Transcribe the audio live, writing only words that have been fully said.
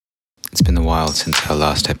It's been a while since our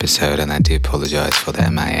last episode, and I do apologize for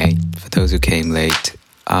the MIA. For those who came late,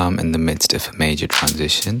 I'm in the midst of a major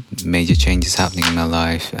transition, major changes happening in my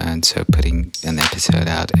life, and so putting an episode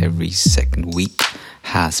out every second week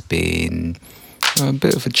has been a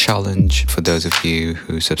bit of a challenge. For those of you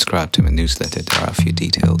who subscribe to my newsletter, there are a few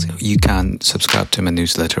details. You can subscribe to my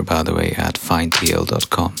newsletter, by the way, at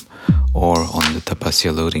findtl.com or on the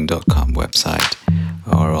tapasialoading.com website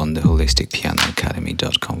or on the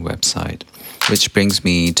holisticpianoacademy.com website. Which brings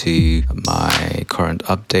me to my current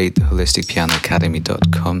update. The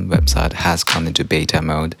holisticpianoacademy.com website has gone into beta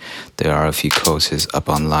mode. There are a few courses up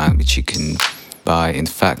online which you can buy. In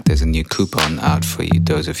fact, there's a new coupon out for you.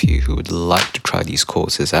 Those of you who would like to try these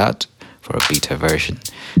courses out for a beta version,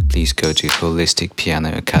 please go to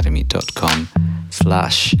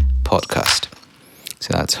holisticpianoacademy.com/podcast.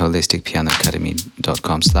 So that's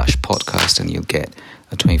holisticpianoacademy.com/podcast, and you'll get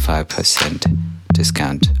a 25%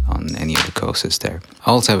 discount on any of the courses there. I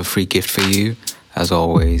also have a free gift for you, as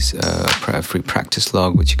always, a free practice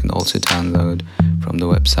log, which you can also download from the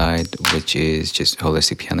website, which is just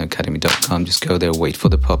holisticpianoacademy.com. Just go there, wait for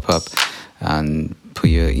the pop-up, and put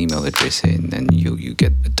your email address in, and you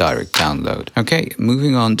get a direct download. Okay,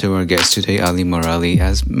 moving on to our guest today, Ali Morali.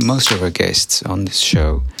 As most of our guests on this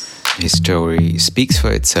show, his story speaks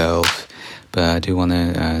for itself, but I do want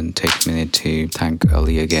to take a minute to thank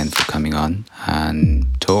Ali again for coming on and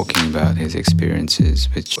talking about his experiences,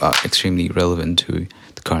 which are extremely relevant to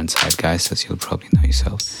the current zeitgeist, as you'll probably know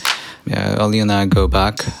yourself. Ali and I go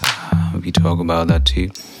back. We talk about that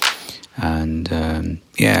too. And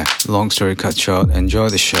long story cut short, enjoy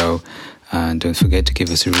the show. And don't forget to give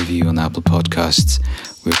us a review on Apple Podcasts.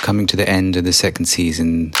 We're coming to the end of the second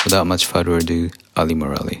season. Without much further ado, Ali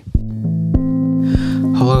Morali.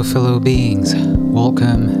 Hello, fellow beings.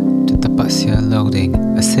 Welcome to Tapasya Loading,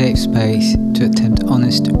 a safe space to attempt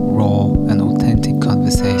honest, raw, and authentic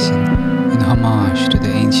conversation in homage to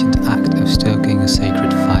the ancient act of stoking a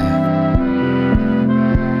sacred fire.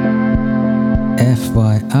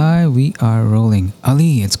 FYI, we are rolling.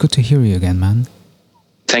 Ali, it's good to hear you again, man.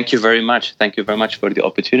 Thank you very much. Thank you very much for the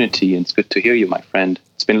opportunity. It's good to hear you, my friend.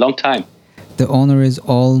 It's been a long time. The honor is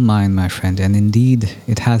all mine, my friend, and indeed,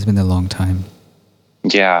 it has been a long time.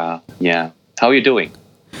 Yeah. How are you doing?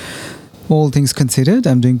 All things considered,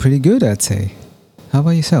 I'm doing pretty good, I'd say. How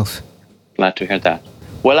about yourself? Glad to hear that.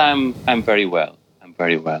 Well, I'm very well.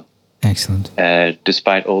 Excellent.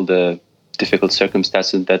 Despite all the difficult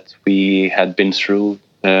circumstances that we had been through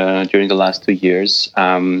during the last 2 years,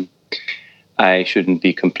 I shouldn't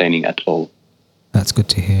be complaining at all. That's good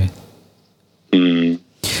to hear.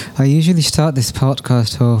 I usually start this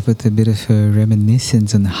podcast off with a bit of a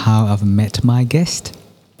reminiscence on how I've met my guest.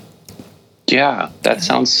 Yeah, that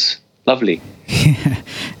sounds lovely. Yeah,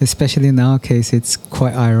 especially in our case, it's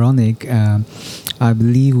quite ironic. I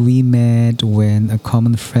believe we met when a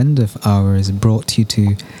common friend of ours brought you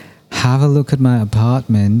to have a look at my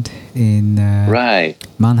apartment in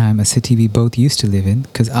Mannheim, a city we both used to live in,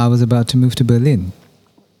 because I was about to move to Berlin.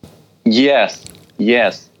 Yes,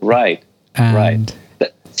 right.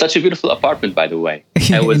 Such a beautiful apartment, by the way.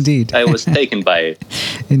 Indeed. I was taken by it.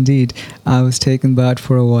 Indeed. I was taken by it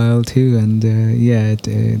for a while too, and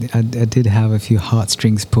I did have a few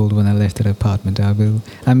heartstrings pulled when I left that apartment. I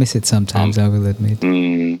miss it sometimes, I will admit.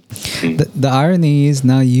 The irony is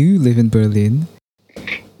now you live in Berlin.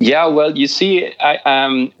 Yeah, well, you see,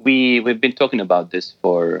 we've been talking about this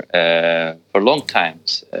for long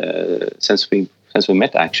times since we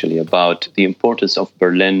met, actually, about the importance of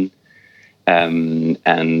Berlin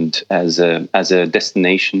and as a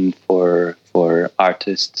destination for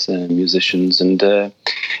artists and musicians. And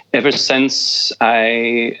ever since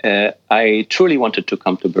I truly wanted to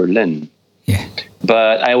come to Berlin. Yeah.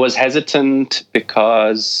 But I was hesitant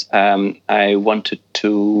because I wanted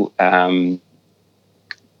to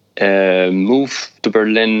move to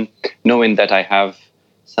Berlin knowing that I have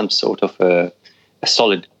some sort of a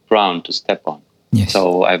solid ground to step on. Yes.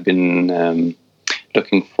 So I've been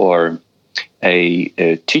looking for a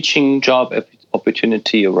teaching job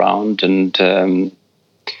opportunity around, and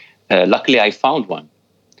luckily I found one.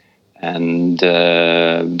 And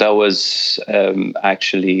that was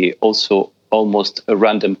actually also almost a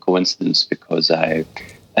random coincidence, because at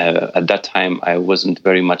that time I wasn't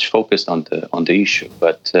very much focused on the issue.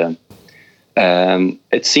 But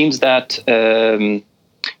it seems that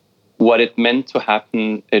what it meant to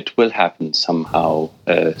happen, it will happen somehow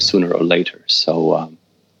sooner or later. So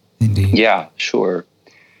indeed, yeah, sure.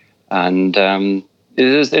 And it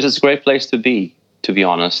is a great place to be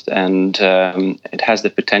honest, and it has the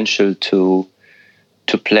potential to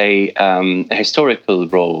play a historical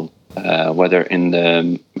role whether in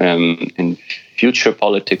the in future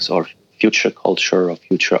politics or future culture or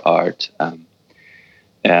future art.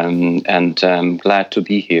 And I'm glad to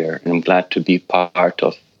be here, and I'm glad to be part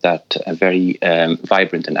of that very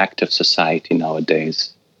vibrant and active society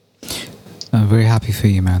nowadays. I'm very happy for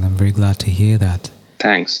you, man. I'm very glad to hear that.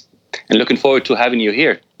 Thanks. And looking forward to having you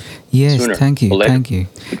here. Yes, sooner thank you. Thank you.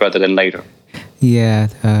 Rather than later. Yeah,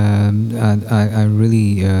 I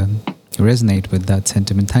really resonate with that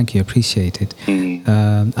sentiment. Thank you. Appreciate it.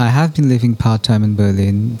 I have been living part-time in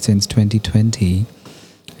Berlin since 2020,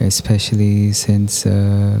 especially since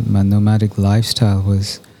my nomadic lifestyle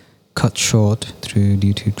was cut short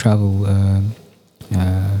due to travel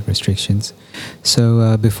restrictions.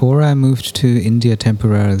 So before I moved to India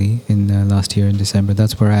temporarily in last year in December,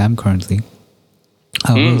 that's where I am currently.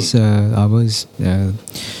 I was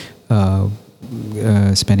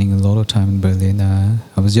spending a lot of time in Berlin.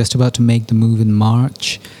 I was just about to make the move in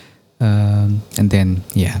March, and then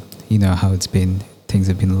you know how it's been. Things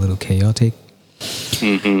have been a little chaotic.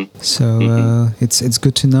 So it's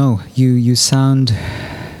good to know you sound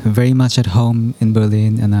very much at home in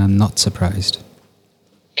Berlin, and I'm not surprised.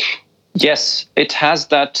 Yes, it has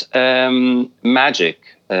that magic.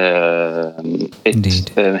 It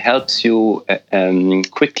helps you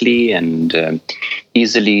quickly and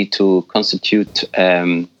easily to constitute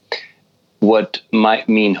what might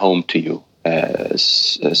mean home to you,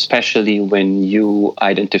 especially when you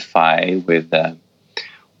identify with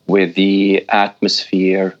the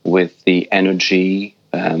atmosphere, with the energy,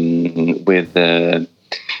 with the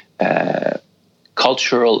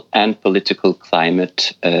cultural and political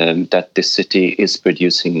climate that this city is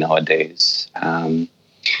producing nowadays.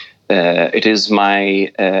 It is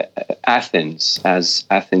my Athens, as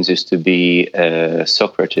Athens used to be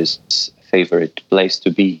Socrates' favorite place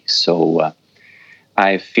to be. So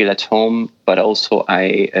I feel at home, but also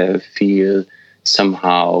I feel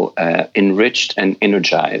somehow enriched and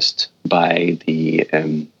energized by the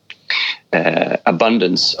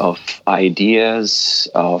abundance of ideas,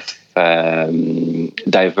 of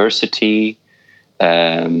diversity,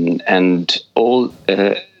 and all.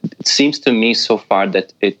 It seems to me so far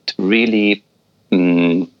that it really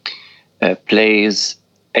plays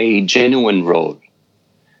a genuine role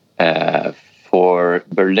for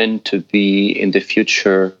Berlin to be in the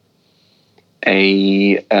future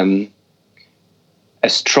a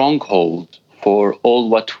stronghold for all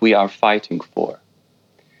what we are fighting for.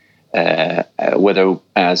 Whether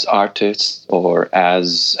as artists or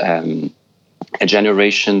as a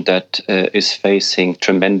generation that is facing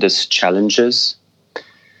tremendous challenges.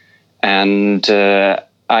 And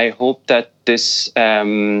I hope that this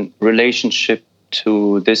relationship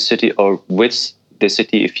to this city, or with the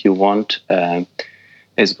city, if you want,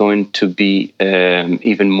 is going to be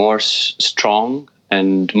even more strong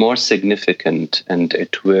and more significant, and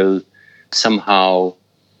it will somehow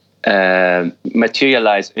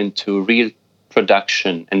materialize into real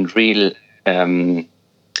production and real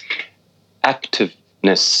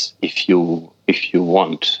activeness, if you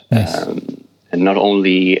want. Yes. And not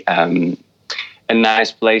only a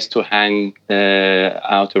nice place to hang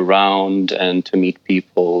out around and to meet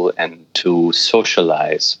people and to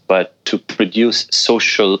socialize, but to produce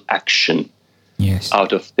social action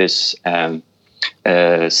out of this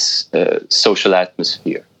social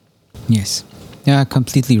atmosphere. Yes. Yeah, I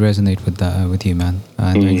completely resonate with that, with you, man.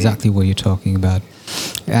 I know exactly what you're talking about.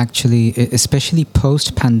 Actually, especially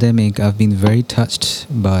post-pandemic, I've been very touched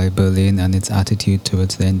by Berlin and its attitude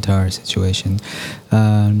towards the entire situation.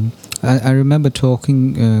 I remember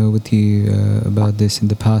talking with you about this in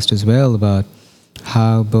the past as well, about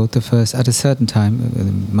how both of us, at a certain time,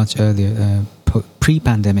 much earlier,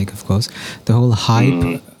 pre-pandemic, of course, the whole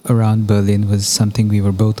hype around Berlin was something we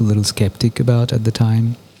were both a little skeptic about at the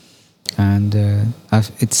time. And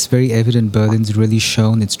it's very evident Berlin's really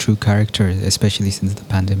shown its true character, especially since the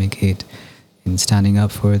pandemic hit, in standing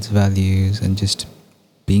up for its values and just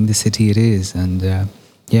being the city it is. And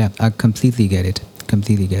I completely get it.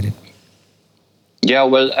 Yeah,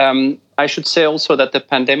 well, I should say also that the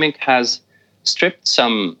pandemic has stripped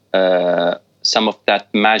some of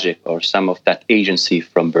that magic or some of that agency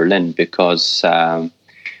from Berlin, because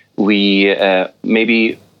we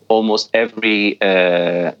maybe almost every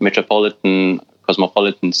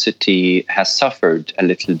cosmopolitan city has suffered a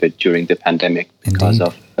little bit during the pandemic because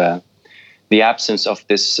of the absence of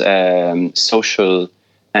this social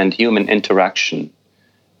and human interaction,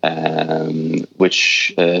 for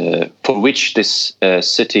which this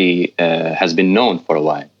city has been known for a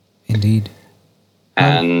while. Indeed.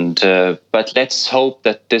 And but let's hope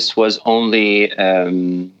that this was only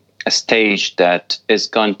a stage that is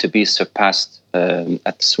going to be surpassed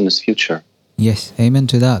at the soonest future. Yes, amen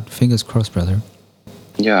to that. Fingers crossed, brother.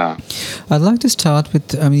 Yeah. I'd like to start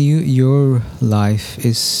with, your life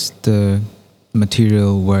is the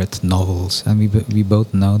material worth novels, and we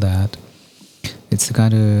both know that. It's the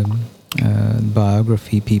kind of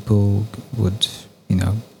biography people would,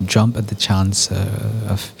 jump at the chance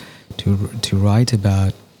of to write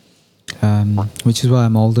about, which is why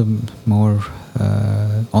I'm all the more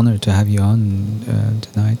honored to have you on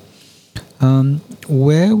tonight.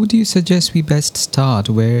 Where would you suggest we best start?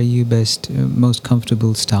 Where are you most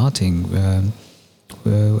comfortable starting?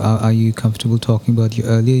 Are you comfortable talking about your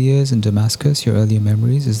earlier years in Damascus, your earlier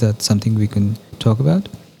memories? Is that something we can talk about?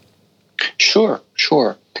 Sure.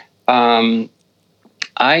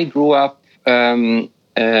 I grew up.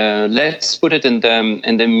 Let's put it in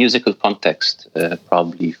the musical context,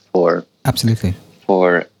 probably absolutely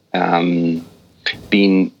for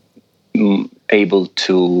being able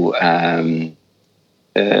to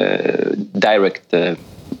direct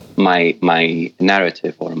my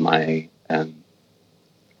narrative or my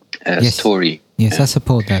story. Yes, I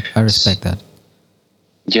support that. I respect that.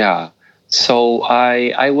 Yeah. So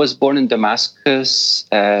I was born in Damascus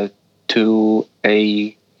to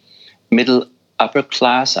a middle upper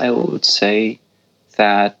class, I would say,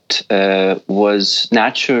 that was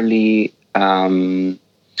naturally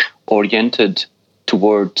oriented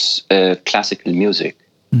towards classical music,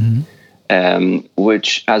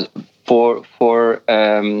 which, as for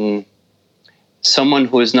someone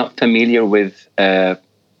who is not familiar with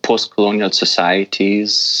post-colonial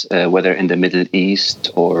societies, whether in the Middle East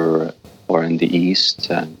or in the East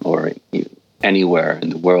or anywhere in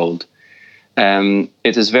the world,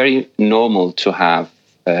 it is very normal to have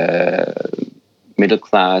middle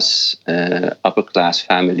class, upper class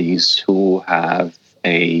families who have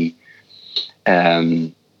a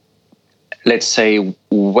let's say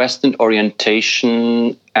Western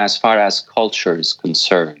orientation as far as culture is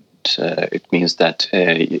concerned. It means that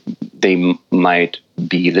they might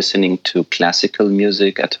be listening to classical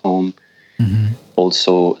music at home,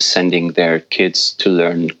 also sending their kids to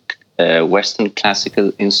learn Western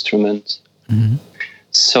classical instruments.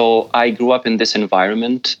 So I grew up in this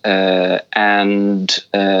environment, and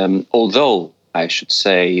although I should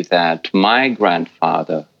say that my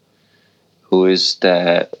grandfather, who is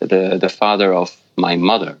the father of my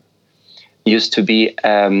mother, used to be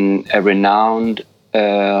a renowned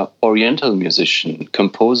Oriental musician,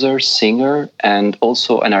 composer, singer, and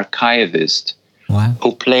also an archivist. Wow.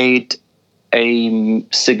 Who played a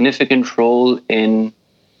significant role in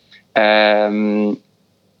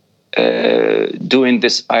doing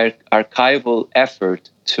this archival effort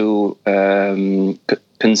to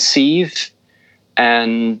conceive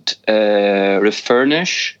and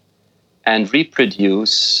refurnish and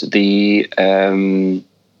reproduce the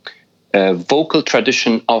vocal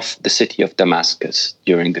tradition of the city of Damascus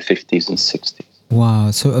during the 50s and 60s.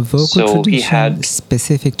 Wow, so a vocal tradition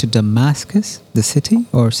specific to Damascus, the city,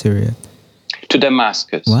 or Syria? To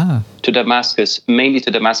Damascus. Wow. To Damascus, mainly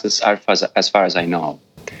to Damascus as far as I know.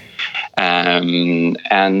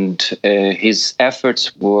 And his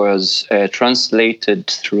efforts was translated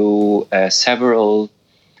through several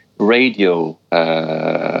radio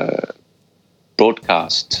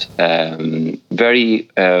broadcasts, very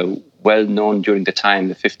well known during the time,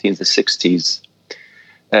 the 50s and the 60s,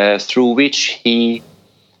 through which he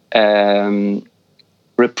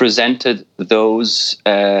represented those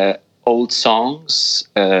old songs,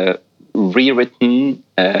 rewritten,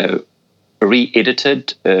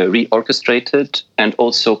 re-edited, re-orchestrated, and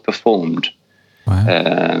also performed. Wow.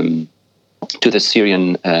 To the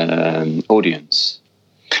Syrian audience.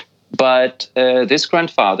 But this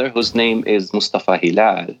grandfather, whose name is Mustafa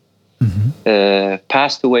Hilal,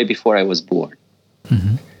 passed away before I was born.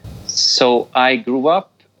 So I grew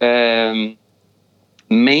up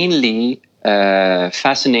mainly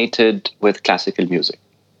fascinated with classical music.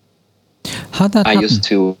 How'd that happen? I used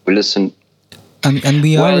to listen. And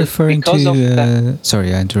we are referring to...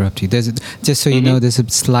 sorry, I interrupt you. Just so you know, there's a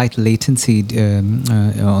slight latency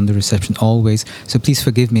on the reception always. So please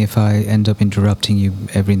forgive me if I end up interrupting you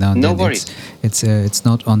every now and then. No worries. It's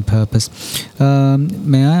not on purpose.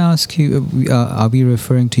 May I ask you, are we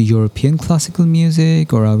referring to European classical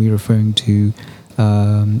music, or are we referring to...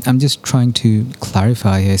 I'm just trying to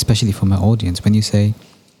clarify, especially for my audience. When you say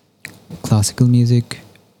classical music...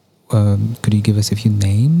 could you give us a few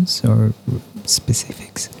names or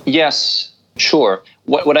specifics? Yes, sure.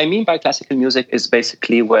 What I mean by classical music is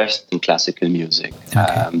basically Western classical music.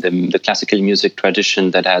 Okay. The classical music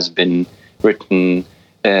tradition that has been written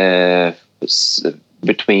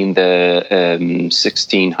between the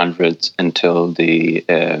 1600s until the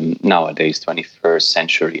nowadays 21st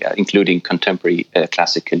century, including contemporary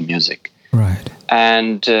classical music. Right.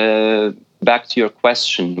 And back to your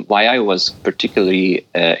question, why I was particularly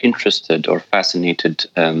interested or fascinated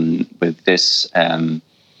with this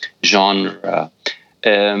genre.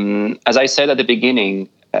 As I said at the beginning,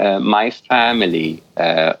 my family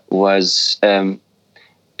was,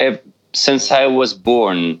 since I was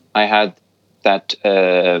born, I had that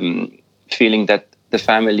feeling that the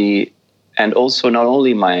family, and also not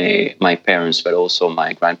only my parents, but also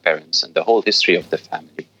my grandparents and the whole history of the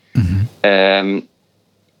family,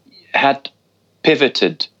 had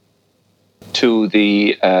pivoted to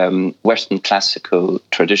the Western classical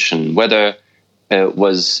tradition, whether it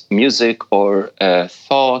was music or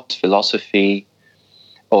thought, philosophy,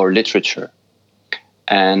 or literature.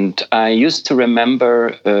 And I used to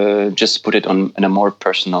remember, just put it in a more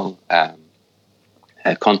personal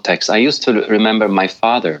context, I used to remember my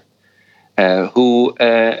father, who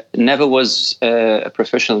never was a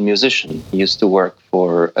professional musician. He used to work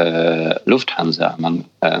for Lufthansa, among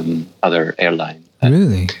other airlines.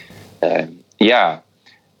 Really? Yeah.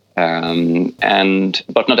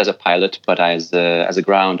 But not as a pilot, but as a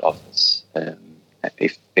ground office,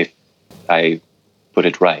 if I put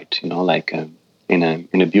it right, like in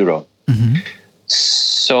a bureau. Mm-hmm.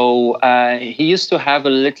 So he used to have a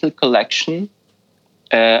little collection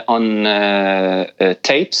on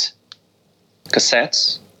tapes,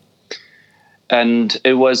 cassettes, and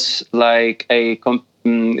it was like a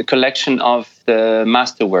collection of the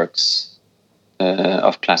masterworks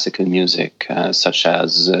of classical music, such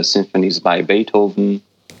as symphonies by Beethoven,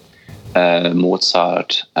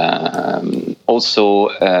 Mozart. Also,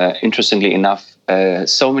 interestingly enough,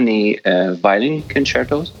 so many violin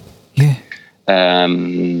concertos. Yeah.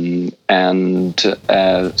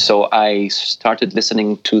 So I started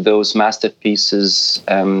listening to those masterpieces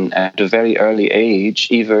at a very early age,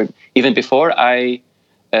 even before I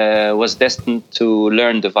was destined to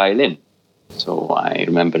learn the violin. So I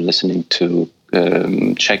remember listening to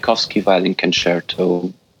Tchaikovsky violin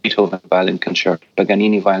concerto, Beethoven violin concerto,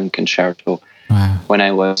 Paganini violin concerto, wow, when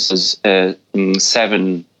I was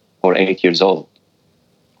 7 or 8 years old.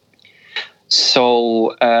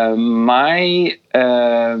 So my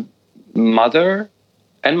mother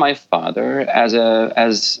and my father, as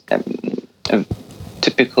a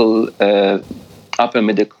typical upper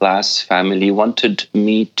middle class family, wanted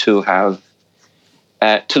me to have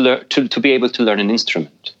to be able to learn an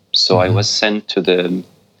instrument. So I was sent to the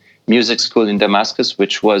music school in Damascus,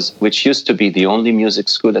 which used to be the only music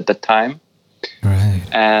school at the time. right.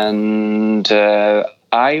 And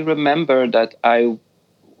I remember that I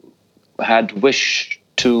had wished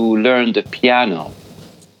to learn the piano,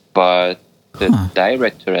 but the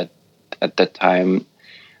director at that time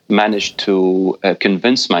managed to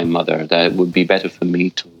convince my mother that it would be better for me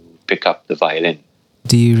to pick up the violin.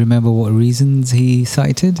 Do you remember what reasons he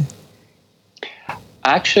cited?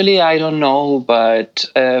 Actually, I don't know, but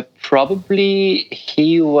probably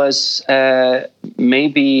he was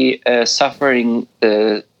maybe suffering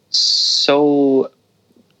so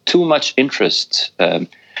too much interest in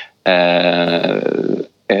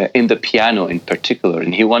the piano in particular,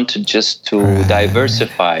 and he wanted just to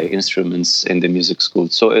diversify instruments in the music school.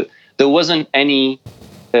 So there wasn't any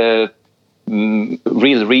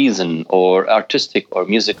real reason or artistic or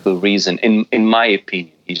musical reason, in my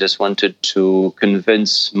opinion. He just wanted to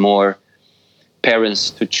convince more parents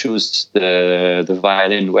to choose the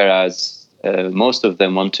violin, whereas most of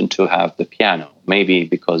them wanted to have the piano. Maybe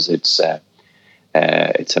because it's a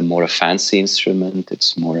more fancy instrument.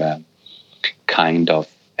 It's more a kind of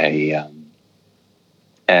a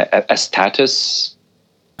status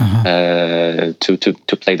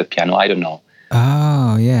to play the piano. I don't know.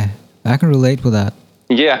 Oh, yeah. I can relate with that.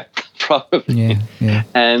 Yeah, probably. Yeah.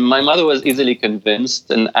 And my mother was easily convinced,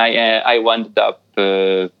 and I wound up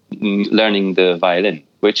learning the violin,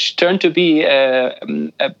 which turned to be a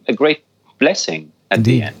great blessing at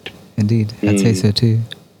the end. Indeed, I'd say so too.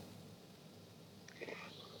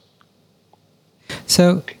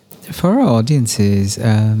 So, for our audiences,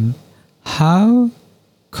 how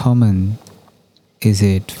common is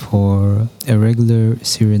it for a regular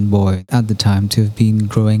Syrian boy at the time to have been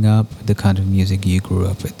growing up with the kind of music you grew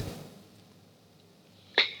up with?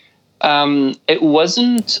 It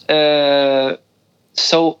wasn't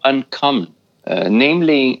so uncommon,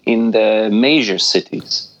 namely in the major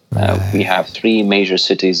cities. Right. We have 3 major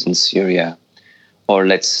cities in Syria, or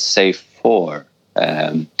let's say 4,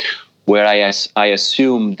 where I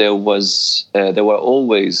assume there were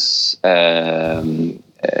always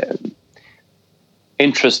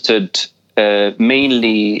interested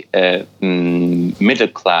mainly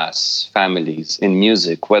middle-class families in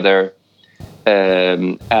music, whether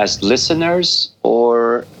as listeners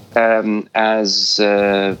or as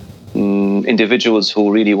individuals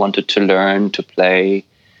who really wanted to learn to play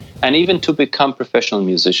and even to become professional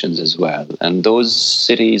musicians as well. And those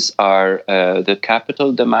cities are the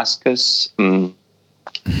capital, Damascus, and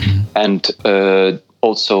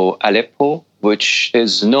also Aleppo, which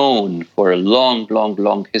is known for a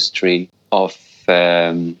long history of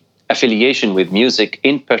affiliation with music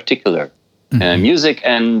in particular. Music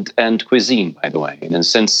and cuisine, by the way, and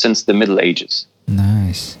since the Middle Ages.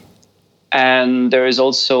 Nice. And there is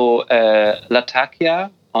also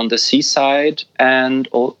Latakia on the seaside, and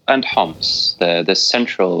Homs, the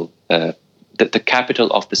central, the capital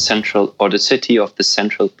of the central, or the city of the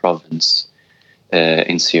central province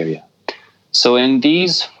in Syria. So in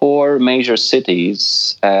these four major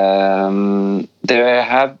cities, there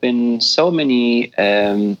have been so many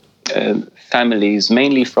families,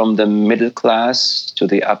 mainly from the middle class to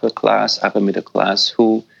the upper middle class,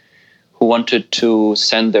 who wanted to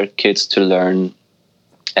send their kids to learn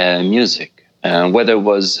music, whether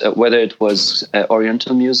it was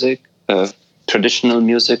Oriental music, traditional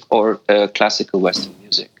music, or classical Western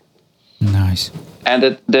music. Nice.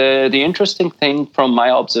 And the interesting thing from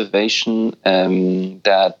my observation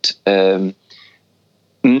that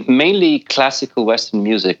mainly classical Western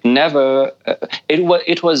music never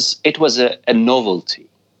it was a novelty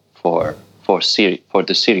for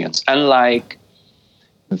the Syrians, unlike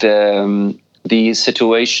the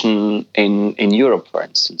situation in Europe, for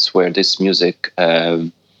instance, where this music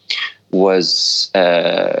was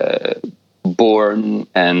born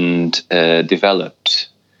and developed.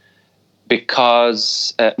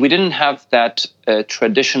 Because we didn't have that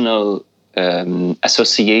traditional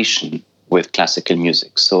association with classical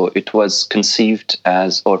music. So it was conceived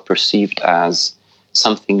as or perceived as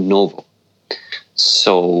something novel.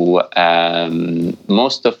 So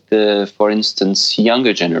most of the, for instance,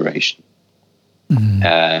 younger generation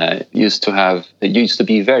used to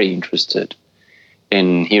be very interested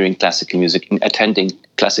in hearing classical music, in attending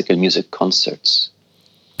classical music concerts.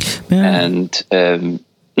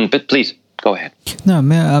 But please, go ahead. No,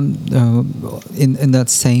 in that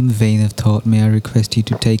same vein of thought, may I request you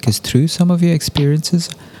to take us through some of your experiences,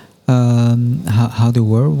 how they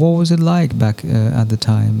were? What was it like back at the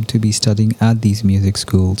time to be studying at these music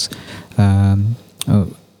schools,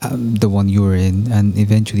 the one you were in, and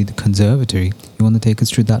eventually the conservatory? You want to take us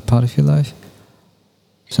through that part of your life?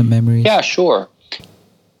 Some memories? Yeah, sure.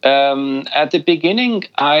 At the beginning,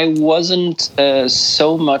 I wasn't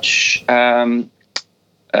so much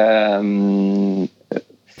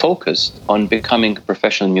focused on becoming a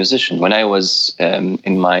professional musician. When I was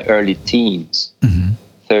in my early teens,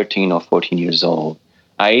 13 or 14 years old,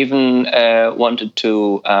 I even wanted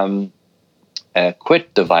to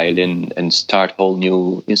quit the violin and start a whole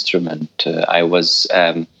new instrument. I was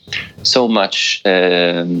so much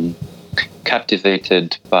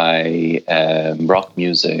captivated by rock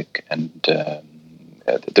music and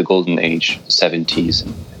the golden age, the 70s,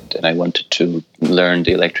 and I wanted to learn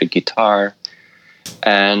the electric guitar.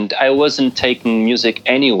 And I wasn't taking music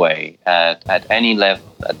anyway at any level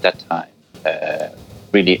at that time,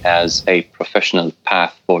 really as a professional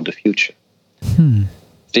path for the future.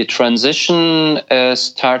 The transition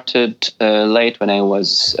started late when I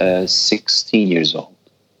was 16 years old.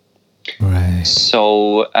 Right.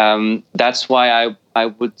 So that's why I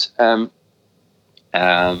would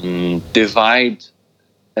divide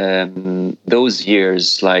those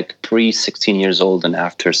years like pre-16 years old and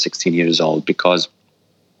after 16 years old, because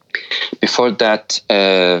before that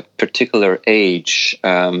particular age,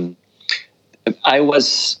 I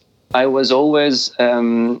was always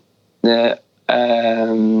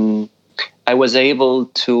I was able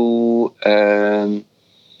to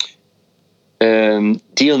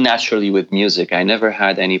deal naturally with music. I never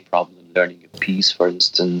had any problem learning a piece, for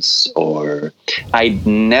instance, or I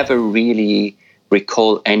never really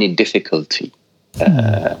recall any difficulty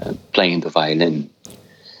playing the violin,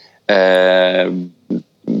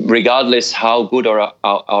 regardless how good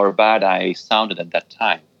or bad I sounded at that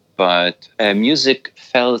time. But music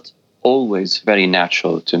felt always very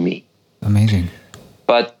natural to me. Amazing.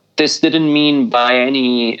 But this didn't mean by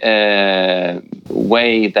any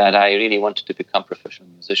way that I really wanted to become a professional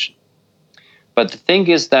musician. But the thing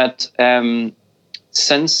is that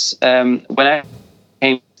since when I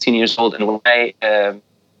became 16 years old and when I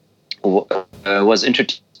was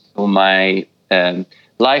introduced to my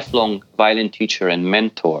lifelong violin teacher and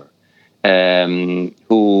mentor,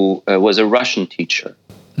 who was a Russian teacher,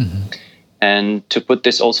 And to put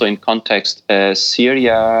this also in context,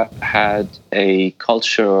 Syria had a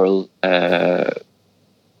cultural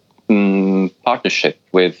partnership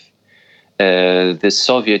with the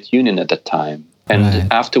Soviet Union at the time,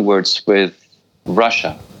 and afterwards with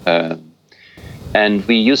Russia. And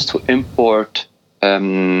we used to import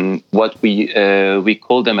what we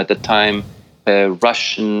called them at the time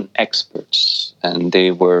Russian experts, and they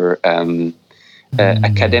were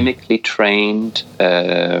academically trained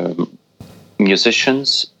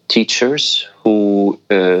musicians, teachers who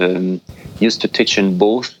used to teach in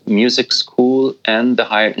both music school and the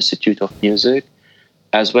Higher Institute of Music,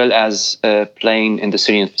 as well as playing in the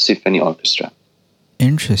Syrian Symphony Orchestra.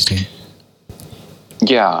 Interesting.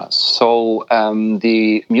 Yeah, so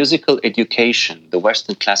the musical education, the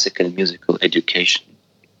Western classical musical education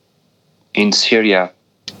in Syria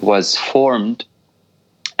was formed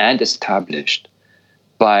and established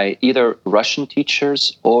by either Russian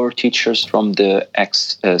teachers or teachers from the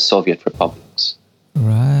ex-Soviet republics.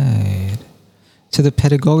 Right. So the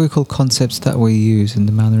pedagogical concepts that were used and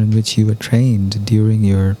the manner in which you were trained during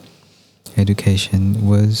your education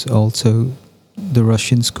was also the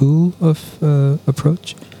Russian school of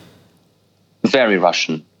approach? Very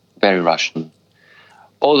Russian, very Russian.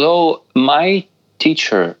 Although my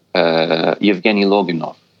teacher, Yevgeny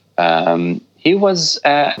Loginov, he was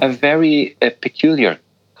a very peculiar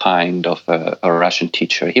kind of a Russian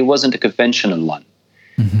teacher. He wasn't a conventional one.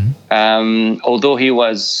 Mm-hmm. Although he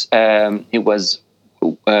was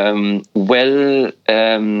well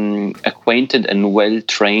acquainted and well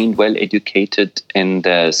trained, well educated in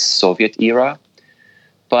the Soviet era,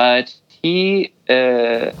 but he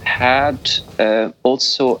had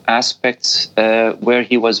also aspects where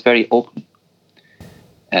he was very open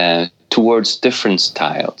towards different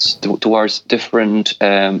styles, towards different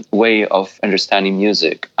way of understanding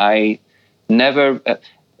music. I never.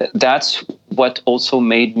 That's what also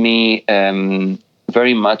made me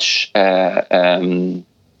very much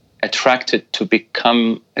attracted to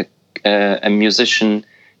become a musician,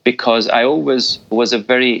 because I always was a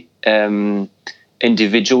very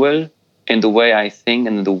individual in the way I think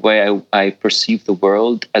and the way I perceive the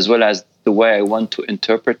world, as well as the way I want to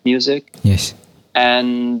interpret music. Yes.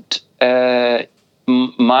 And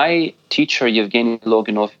my teacher, Yevgeny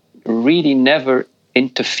Loginov, really never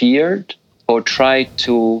interfered or tried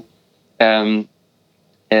to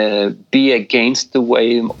be against the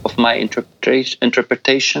way of my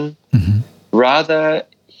interpretation. Mm-hmm. Rather,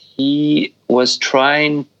 he was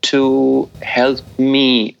trying to help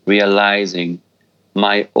me realizing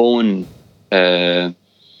my own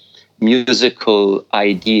musical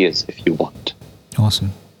ideas, if you want.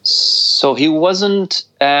 Awesome. So he wasn't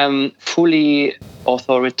fully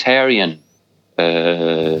authoritarian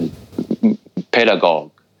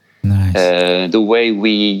pedagogue. Nice. The way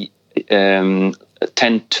we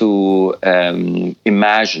tend to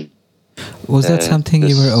imagine. Was that something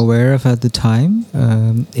you were aware of at the time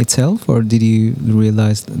itself, or did you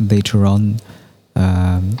realize later on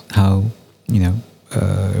how,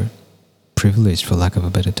 privileged, for lack of a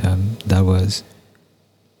better term, that was?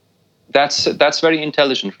 That's very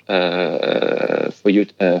intelligent from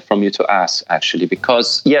you to ask, actually,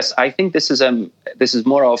 because yes, I think this is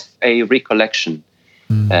more of a recollection.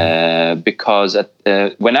 Because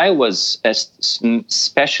when I was,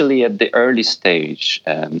 especially at the early stage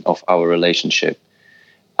of our relationship,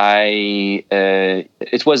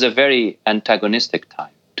 it was a very antagonistic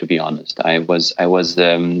time, to be honest. I was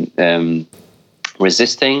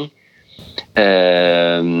resisting.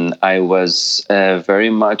 I was very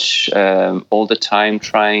much all the time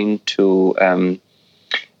trying to.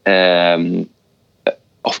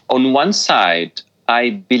 On one side, I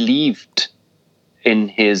believed in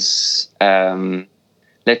his,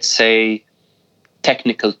 let's say,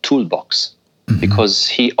 technical toolbox, mm-hmm. because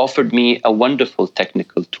he offered me a wonderful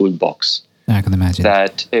technical toolbox. I can imagine.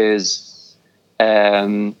 That is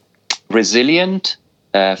resilient,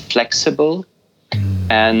 flexible,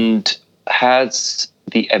 and has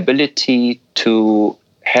the ability to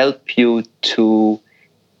help you to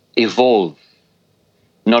evolve,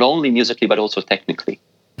 not only musically, but also technically.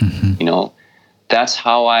 Mm-hmm. That's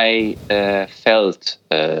how I felt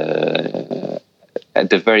at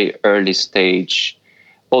the very early stage.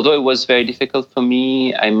 Although it was very difficult for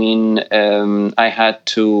me, I had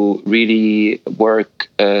to really work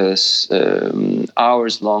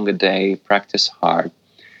hours long a day, practice hard.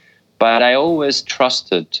 But I always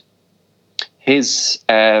trusted his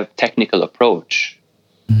technical approach.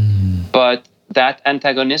 But that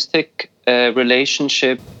antagonistic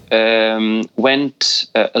relationship went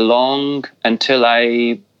along until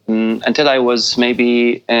I was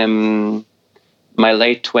maybe my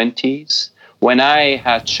late 20s, when I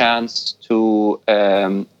had chance to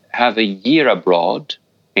have a year abroad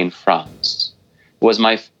in France. It was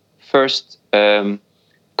my first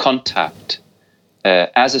contact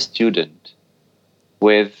as a student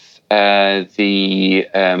with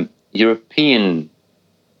the European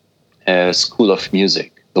School of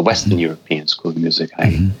Music, the Western European School of Music.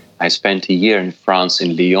 I spent a year in France,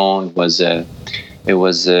 in Lyon. It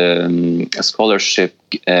was a scholarship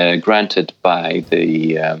granted by the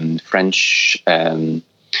French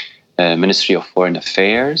Ministry of Foreign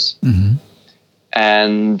Affairs.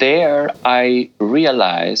 And there I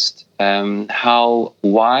realized how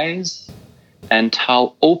wise and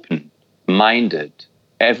how open-minded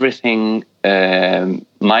everything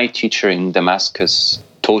my teacher in Damascus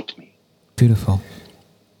taught me. Beautiful.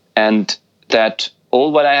 And that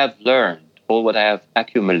all what I have learned, all what I have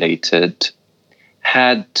accumulated,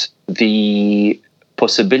 had the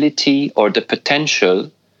possibility or the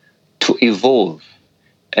potential to evolve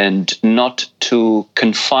and not to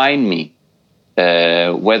confine me,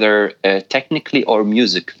 whether technically or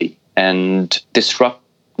musically, and disrupt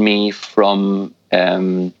me from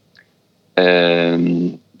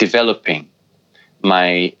developing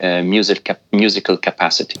my musical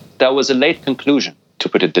capacity. That was a late conclusion, to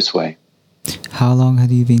put it this way. How long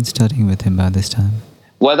had you been studying with him by this time?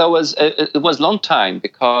 Well, it was a long time,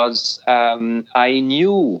 because I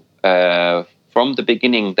knew from the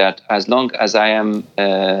beginning that as long as I am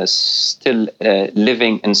still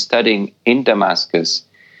living and studying in Damascus,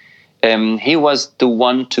 he was the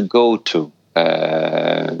one to go to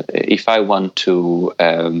if I want to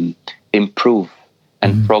improve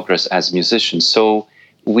and progress as musicians. So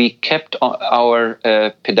we kept our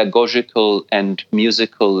pedagogical and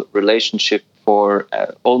musical relationship for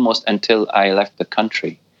almost until I left the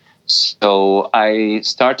country. So I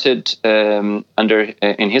started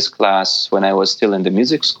in his class when I was still in the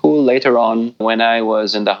music school, later on when I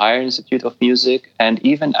was in the Higher Institute of Music, and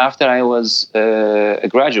even after I was a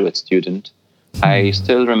graduate student. I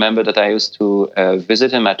still remember that I used to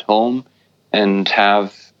visit him at home and have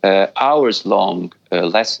hours-long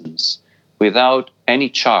lessons without any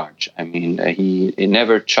charge. I mean, he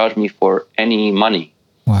never charged me for any money.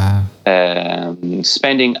 Wow.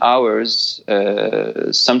 Spending hours,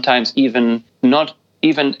 sometimes even not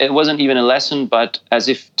even, it wasn't even a lesson, but as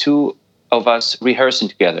if two of us rehearsing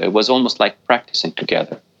together. It was almost like practicing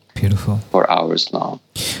together. Beautiful. For hours long.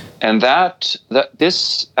 And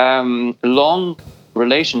this long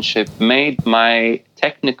relationship made my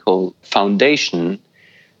technical foundation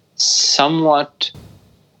somewhat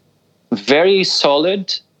very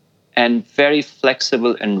solid and very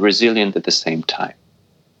flexible and resilient at the same time.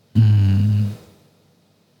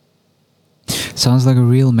 Sounds like a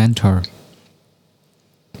real mentor.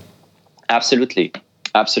 Absolutely.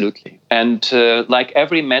 And like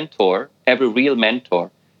every mentor, every real mentor,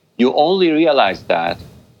 you only realize that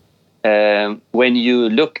when you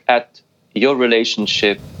look at your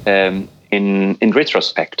relationship in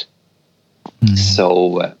retrospect.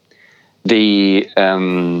 So the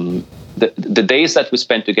days that we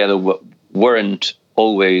spent together weren't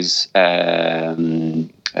always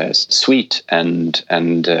sweet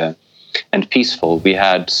and peaceful. We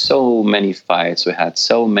had so many fights. We had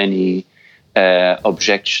so many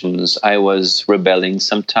objections. I was rebelling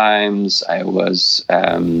sometimes. I was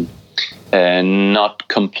not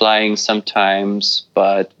complying sometimes.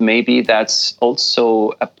 But maybe that's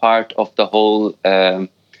also a part of the whole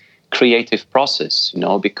creative process,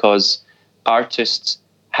 because artists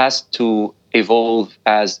has to evolve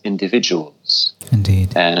as individuals. Indeed.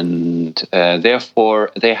 And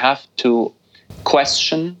therefore they have to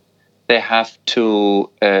question, they have to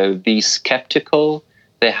be skeptical,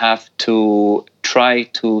 they have to try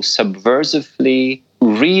to subversively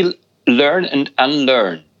relearn and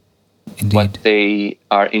unlearn Indeed. what they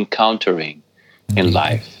are encountering in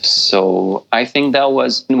life. So I think that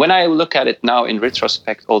was, when I look at it now in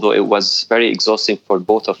retrospect, although it was very exhausting for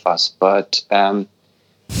both of us, but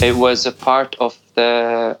it was a part of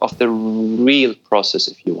the real process,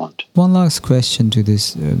 if you want. One last question to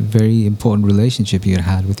this very important relationship you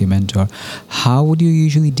had with your mentor. How would you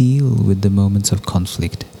usually deal with the moments of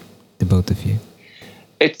conflict, the both of you?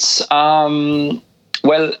 It's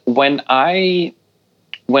well, when I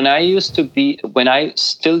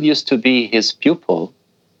still used to be his pupil,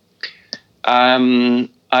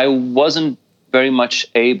 I wasn't very much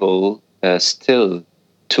able still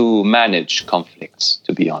to manage conflicts,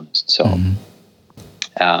 to be honest. So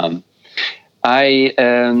I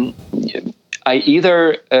either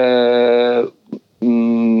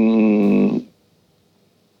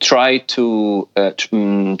try to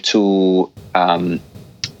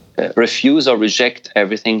refuse or reject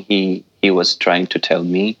everything he was trying to tell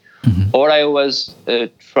me, or I was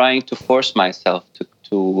trying to force myself to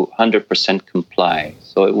 100% comply.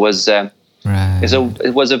 So it was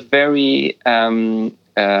it was a very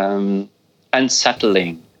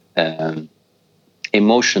unsettling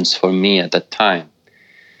emotions for me at that time.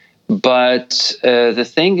 But the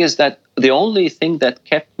thing is that the only thing that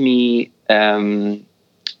kept me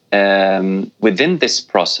within this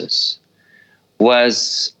process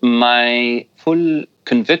was my full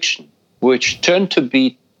conviction, which turned to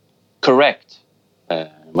be correct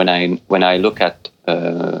when I look at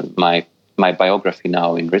my biography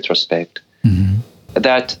now in retrospect,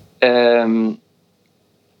 that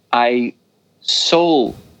I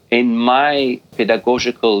saw in my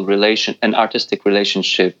pedagogical relation and artistic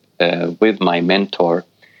relationship with my mentor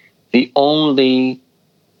the only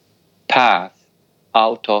path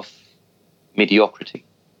out of mediocrity.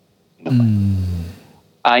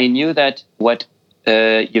 I knew that what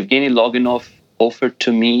Yevgeny Loginov offered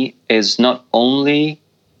to me is not only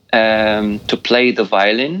to play the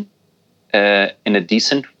violin in a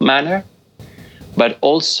decent manner, but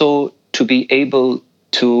also to be able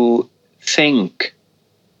to think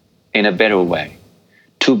in a better way,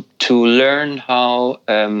 to learn how,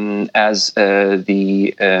 as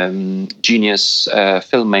the genius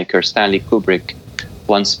filmmaker Stanley Kubrick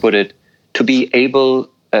once put it, to be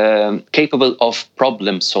capable of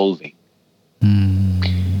problem solving.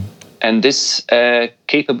 And this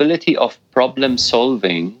capability of problem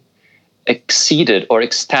solving exceeded or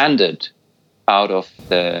extended out of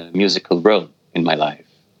the musical realm in my life.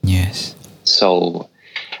 Yes. So,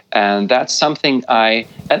 and that's something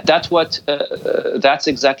that's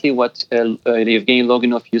exactly what Yevgeny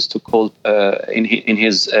Loginov used to call in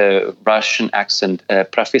his Russian accent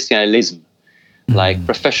professionalism, like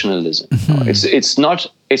professionalism. It's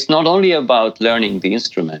not only about learning the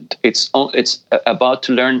instrument. It's about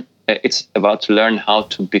to learn. It's about to learn how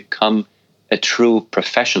to become a true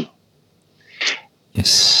professional. Yes.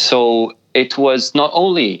 So it was not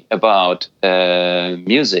only about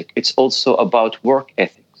music. It's also about work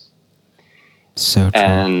ethics. So true.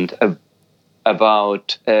 And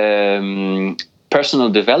about personal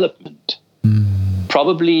development.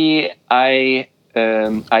 Probably I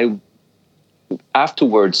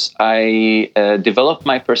afterwards I developed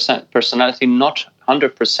my personality not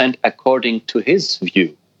 100% according to his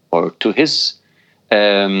view or to his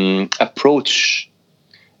approach.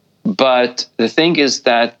 But the thing is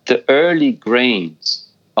that the early grains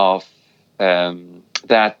of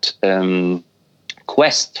that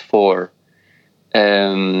quest for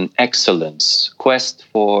excellence, quest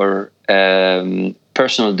for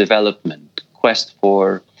personal development, quest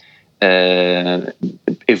for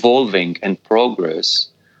evolving and progress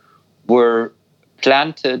were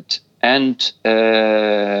planted and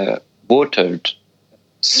watered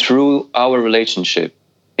through our relationship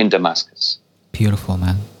in Damascus. Beautiful,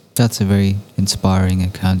 man. That's a very inspiring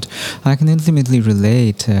account. I can intimately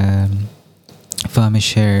relate, if I may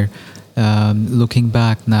share. Looking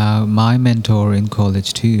back now, my mentor in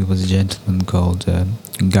college too was a gentleman called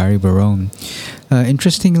Gary Barone.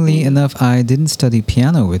 Interestingly enough, I didn't study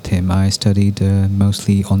piano with him. I studied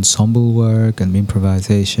mostly ensemble work and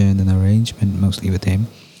improvisation and arrangement mostly with him,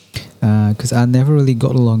 because I never really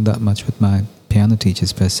got along that much with my piano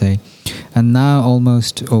teachers per se. And now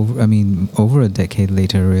almost over a decade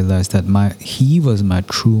later, I realized that he was my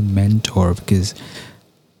true mentor, because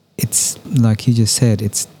it's like you just said,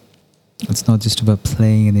 it's not just about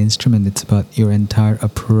playing an instrument, it's about your entire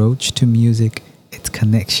approach to music, its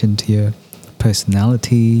connection to your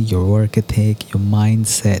personality, your work ethic, your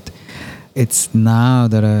mindset. It's now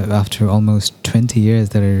that after almost 20 years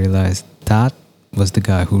that I realized that was the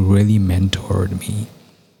guy who really mentored me.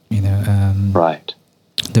 Right.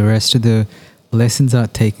 The rest of the lessons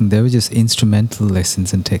I'd taken, they were just instrumental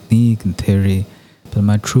lessons and technique and theory. But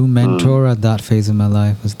my true mentor at that phase of my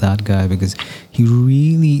life was that guy, because he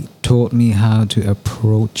really taught me how to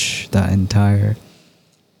approach that entire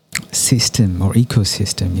system or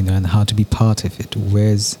ecosystem, and how to be part of it.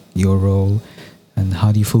 Where's your role and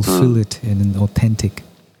how do you fulfill it in an authentic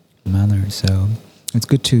manner? So it's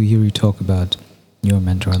good to hear you talk about your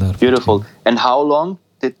mentor. That beautiful. And how long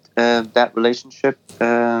did that relationship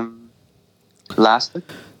lasted?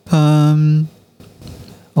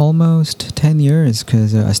 Almost 10 years,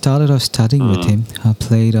 because I started off studying with him. I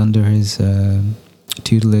played under his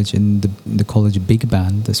tutelage in the college big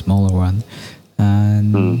band, the smaller one.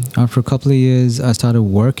 And after a couple of years, I started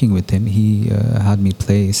working with him. He had me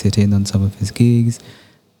sit in on some of his gigs.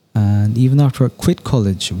 And even after I quit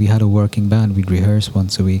college, we had a working band. We'd rehearse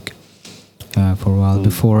once a week. for a while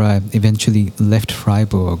before I eventually left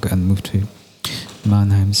Freiburg and moved to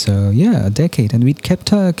Mannheim. So yeah, a decade, and we'd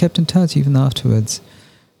kept in touch even afterwards.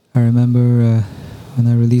 I remember when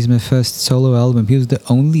I released my first solo album, he was the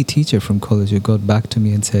only teacher from college who got back to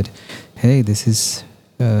me and said, "Hey, this is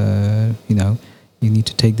you need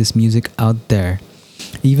to take this music out there."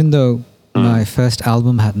 Even though my first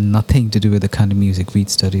album had nothing to do with the kind of music we'd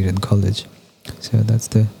studied in college. So that's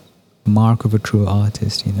the mark of a true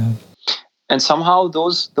artist, you know. And somehow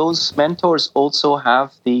those mentors also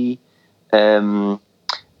have the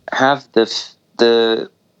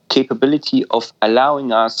capability of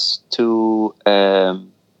allowing us to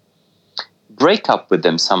break up with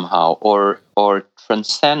them somehow, or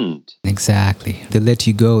transcend. Exactly. They let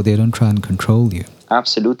you go. They don't try and control you.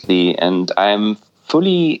 Absolutely. And I'm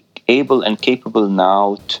fully able and capable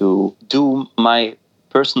now to do my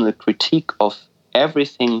personal critique of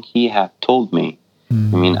everything he had told me. I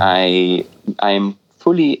mean, I'm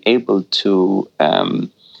fully able to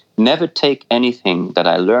never take anything that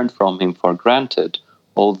I learned from him for granted,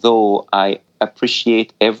 although I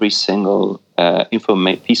appreciate every single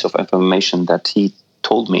piece of information that he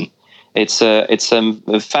told me. It's a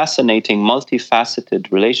fascinating, multifaceted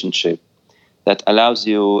relationship that allows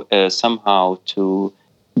you somehow to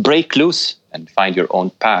break loose and find your own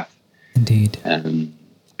path. Indeed.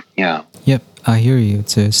 Yeah. Yep, I hear you.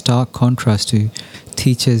 It's a stark contrast to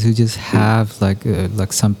teachers who just have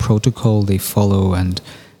like some protocol they follow and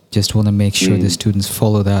just want to make sure the students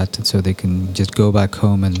follow that, and so they can just go back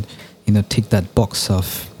home and tick that box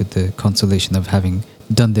off with the consolation of having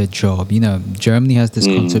done their job. Germany has this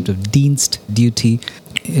concept of Dienst duty.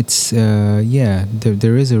 It's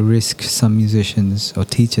there is a risk some musicians or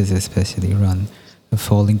teachers especially run of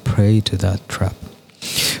falling prey to that trap.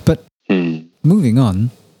 But moving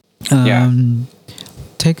on,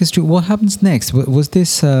 take us through what happens next. Was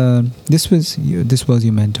this this was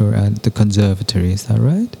your mentor at the conservatory? Is that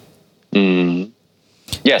right?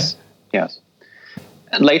 Yes.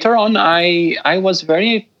 And later on, I was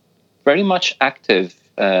very, very much active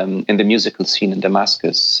in the musical scene in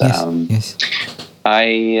Damascus. Yes.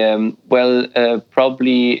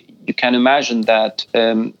 Probably you can imagine that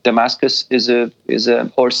Damascus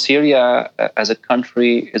or Syria as a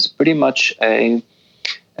country is pretty much a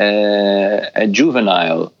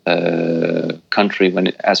juvenile country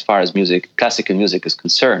as far as classical music is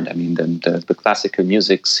concerned. I mean, the classical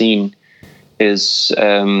music scene is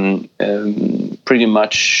pretty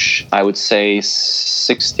much, I would say,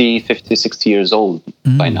 50, 60 years old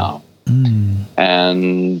by now.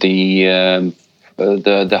 And the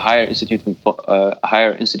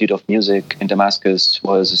Higher Institute of Music in Damascus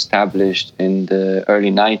was established in the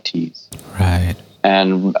early 90s. Right.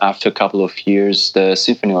 And after a couple of years, the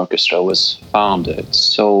symphony orchestra was founded.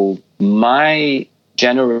 So my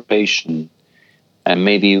generation, and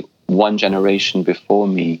maybe one generation before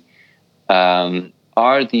me,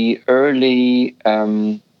 are the early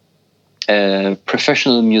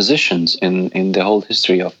professional musicians in the whole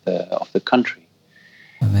history of the country.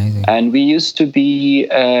 Amazing. And we used to be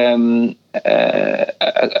a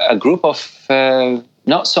group of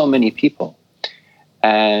not so many people.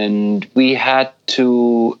 And we had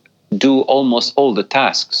to do almost all the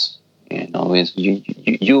tasks.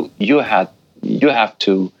 You have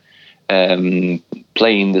to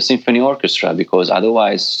play in the symphony orchestra, because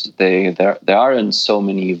otherwise there aren't so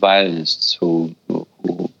many violinists who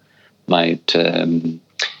might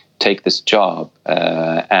take this job.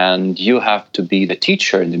 And you have to be the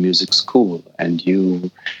teacher in the music school, and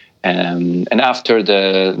after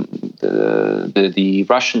the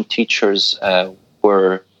Russian teachers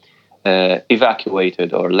were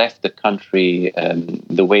evacuated or left the country in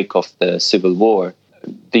the wake of the civil war,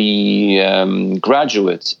 the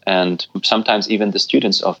graduates and sometimes even the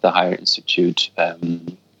students of the Higher Institute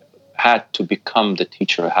had to become the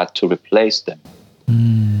teacher, had to replace them.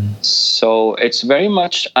 So it's very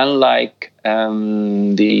much unlike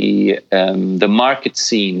the market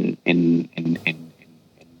scene in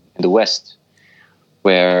the West,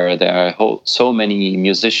 where there are so many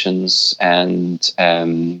musicians and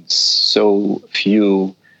so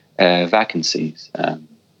few vacancies.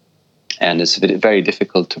 And it's very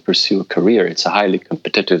difficult to pursue a career. It's a highly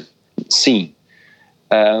competitive scene.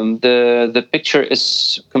 The picture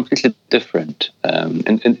is completely different,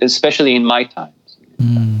 and especially in my times.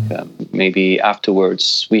 Maybe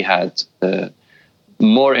afterwards we had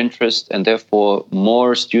more interest and therefore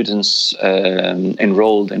more students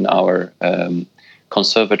enrolled in our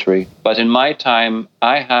conservatory. But in my time,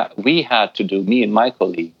 me and my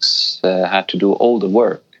colleagues had to do all the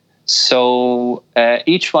work. So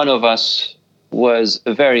each one of us was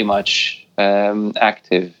very much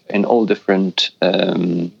active in all different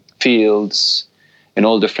fields, in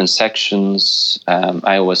all different sections.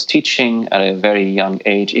 I was teaching at a very young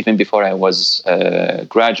age, even before I was a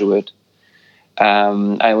graduate.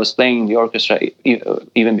 I was playing in the orchestra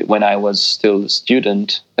even when I was still a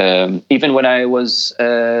student. Even when I was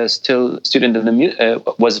still student in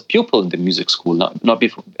the was a pupil in the music school. Not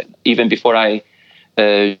before, even before I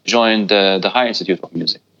joined the Higher Institute of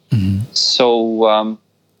Music. Mm-hmm. So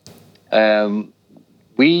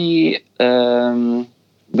we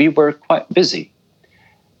were quite busy.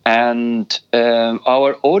 And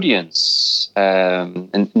our audience,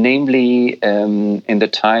 and namely in the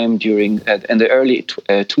time during in the early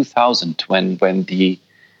 2000, when the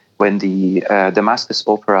Damascus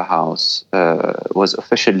Opera House was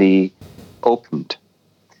officially opened,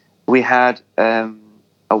 we had a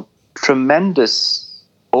tremendous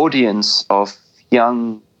audience of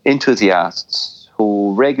young enthusiasts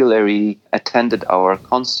who regularly attended our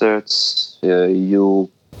concerts. You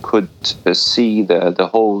could see the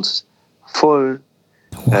halls full.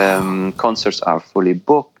 Wow. Concerts are fully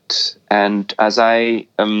booked, and as I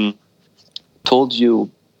told you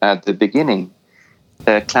at the beginning,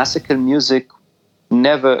 classical music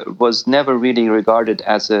was never really regarded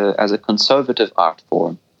as a conservative art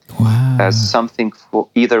form, Wow. as something for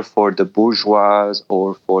either for the bourgeois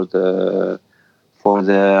or for the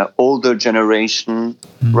older generation.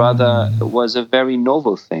 Rather, it was a very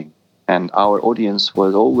novel thing. And our audience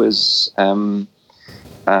was always from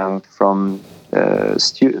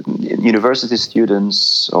university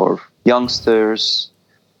students or youngsters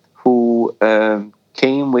who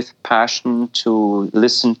came with passion to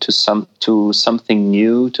listen to something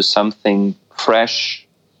new, to something fresh,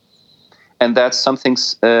 and that's something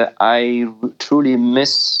I truly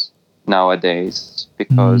miss nowadays,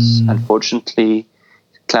 because unfortunately,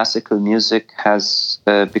 classical music has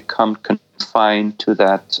become confined to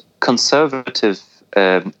that conservative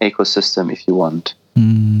ecosystem, if you want.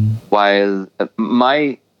 While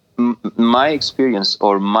my experience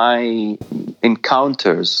or my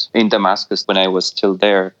encounters in Damascus when I was still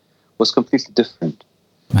there was completely different.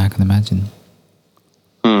 I can imagine.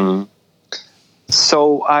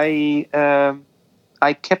 So I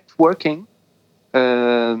kept working.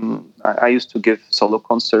 I used to give solo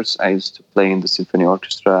concerts. I used to play in the symphony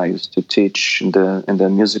orchestra. I used to teach in the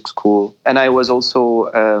music school, and I was also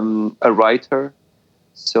a writer.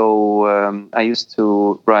 So I used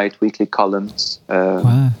to write weekly columns,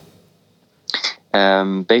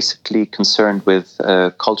 basically concerned with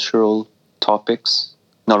cultural topics,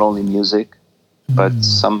 not only music, but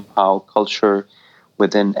somehow culture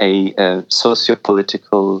within a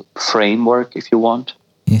socio-political framework, if you want.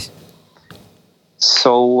 Yes.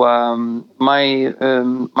 So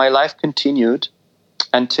my life continued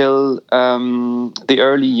until the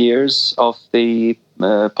early years of the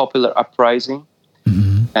popular uprising,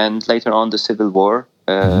 and later on the civil war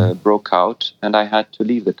broke out, and I had to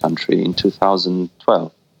leave the country in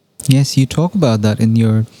 2012. Yes, you talk about that in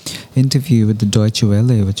your interview with the Deutsche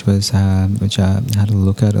Welle, which I had a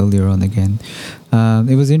look at earlier on again.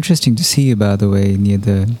 It was interesting to see, by the way, near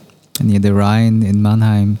the Rhine in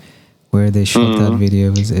Mannheim, where they shot that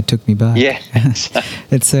video. It took me back. Yeah,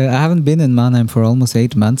 it's I haven't been in Mannheim for almost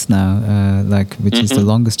 8 months now, which is the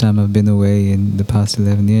longest time I've been away in the past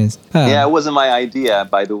 11 years. Yeah, it wasn't my idea,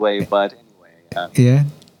 by the way, but anyway. Yeah,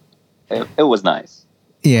 it was nice.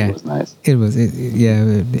 Yeah, it was nice. It was.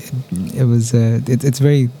 It was. It's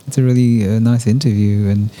a really nice interview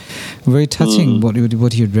and very touching what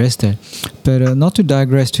you addressed there. But not to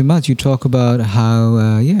digress too much, you talk about how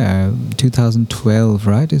 2012,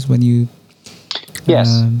 right, is when you. Yes.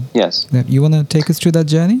 You want to take us through that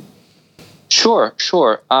journey? Sure.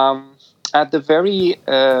 At the very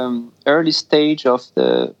early stage of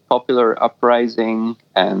the popular uprising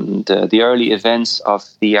and the early events of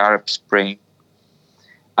the Arab Spring,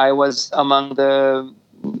 I was among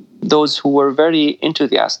those who were very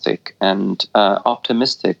enthusiastic and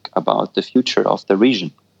optimistic about the future of the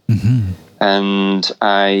region. And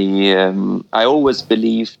I always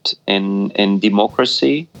believed in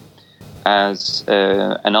democracy as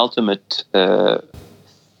an ultimate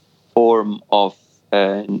form of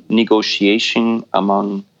negotiation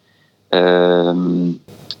among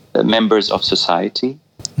members of society.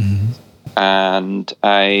 And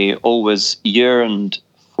I always yearned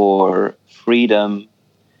for freedom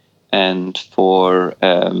and for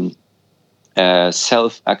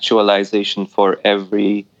self-actualization for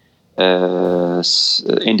every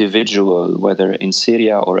individual, whether in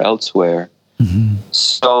Syria or elsewhere.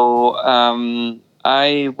 So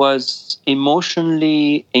I was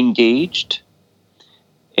emotionally engaged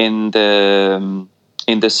in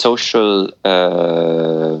in the social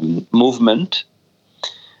movement.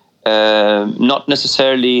 Not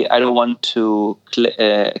necessarily, I don't want to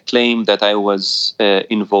claim that I was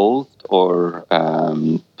involved or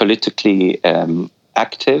politically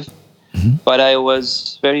active, but I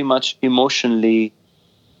was very much emotionally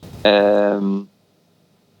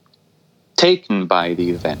taken by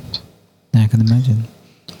the event. I can imagine.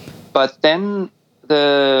 But then,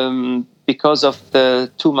 because of the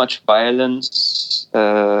too much violence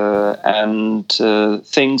and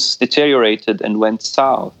things deteriorated and went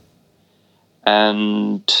south,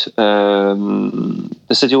 and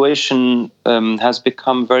the situation has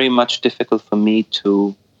become very much difficult for me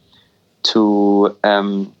to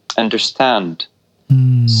understand.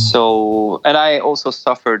 So, and I also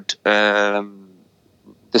suffered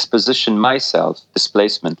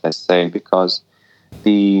displacement, let's say, because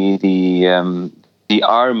the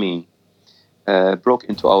army broke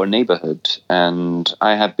into our neighborhood, and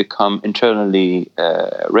I had become internally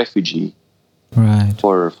refugee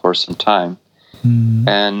for some time.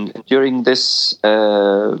 And during this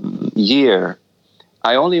year,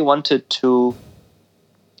 I only wanted to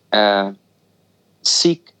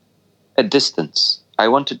seek a distance. I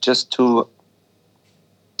wanted just to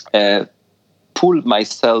pull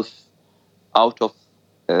myself out of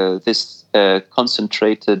this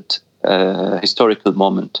concentrated historical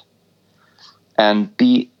moment, and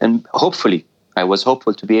hopefully, I was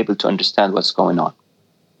hopeful to be able to understand what's going on.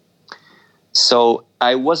 So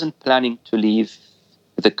I wasn't planning to leave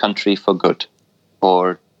the country for good,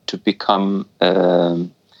 or to become to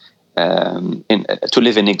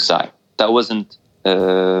live in exile. That wasn't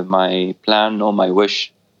my plan or my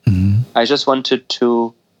wish. I just wanted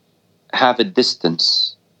to have a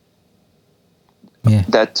distance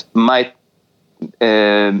that might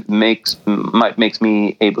make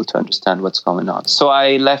me able to understand what's going on. So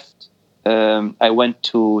I left. I went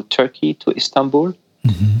to Turkey, to Istanbul.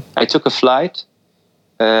 I took a flight,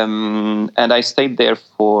 and I stayed there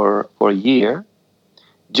for a year.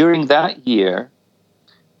 During that year,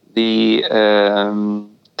 the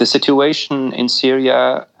situation in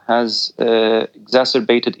Syria has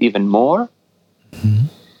exacerbated even more,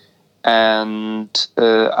 and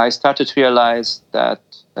I started to realize that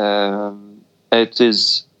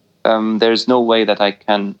there's no way that I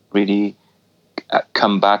can really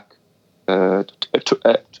come back,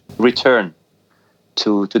 return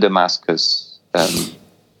to Damascus,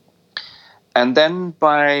 and then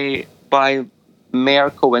by mere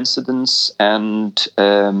coincidence and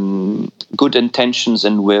good intentions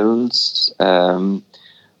and wills,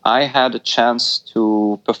 I had a chance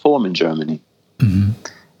to perform in Germany,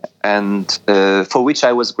 and for which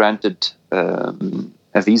I was granted a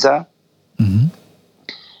visa,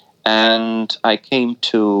 and I came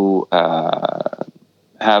to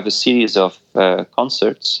have a series of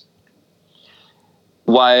concerts,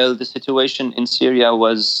 while the situation in Syria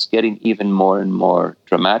was getting even more and more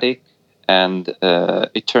dramatic, and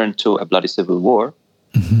it turned to a bloody civil war.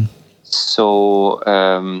 So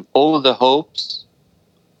all the hopes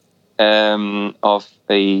of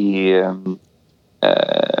a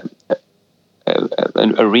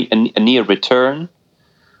near return,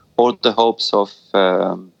 all the hopes of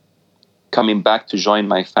coming back to join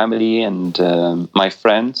my family and my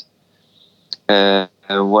friends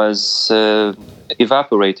was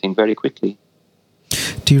evaporating very quickly.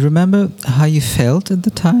 Do you remember how you felt at the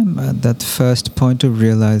time, at that first point of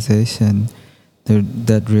realization,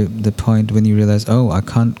 the point when you realized, oh, I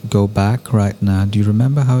can't go back right now? Do you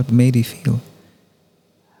remember how it made you feel?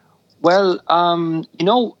 Well,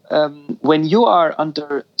 when you are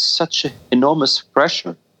under such enormous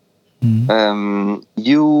pressure,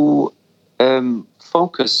 you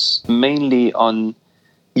focus mainly on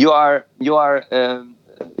your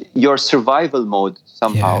survival mode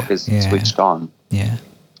somehow is switched on. Yeah.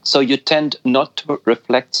 So you tend not to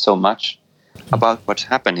reflect so much about what's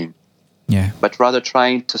happening, but rather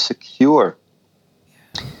trying to secure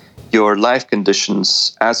your life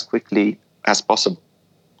conditions as quickly as possible.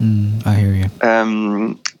 I hear you.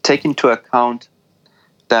 Take into account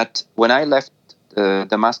that when I left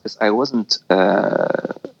Damascus, I wasn't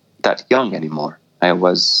that young anymore. I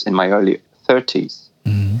was in my early 30s.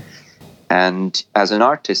 And as an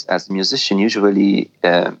artist, as a musician, usually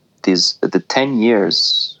the 10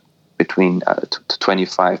 years between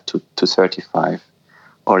 25 to 35,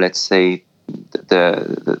 or let's say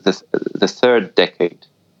the third decade,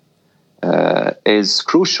 is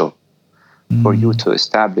crucial for you to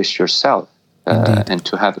establish yourself and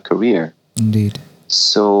to have a career. Indeed.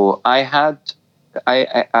 So I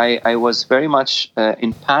was very much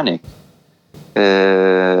in panic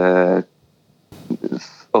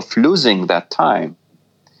of losing that time,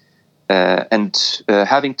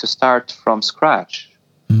 having to start from scratch,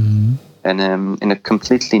 and in a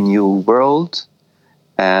completely new world,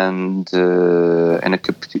 and in a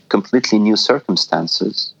completely new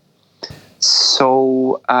circumstances.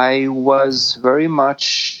 So I was very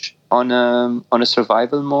much on a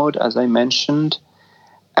survival mode, as I mentioned,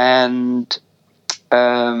 and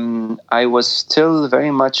I was still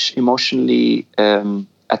very much emotionally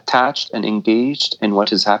attached and engaged in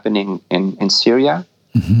what is happening in Syria.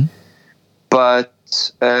 Mm-hmm. But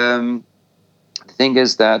the thing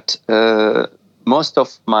is that most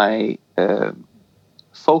of my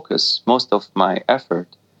focus, most of my effort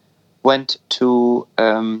went to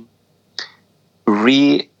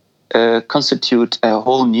reconstitute a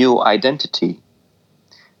whole new identity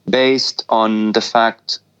based on the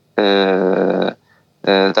fact that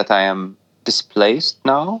I am displaced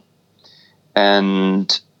now,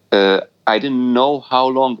 and I didn't know how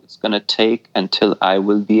long it's going to take until I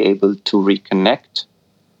will be able to reconnect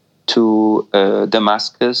to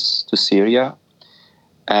Damascus, to Syria,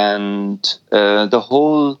 and the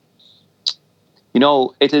whole,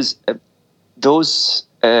 it is those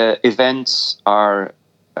events are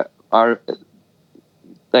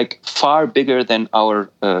like far bigger than our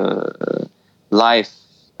life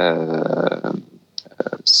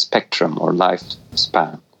spectrum or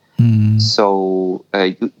lifespan. So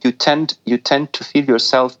you tend to feel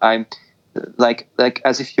yourself like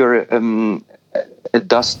as if you're a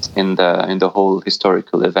dust in the whole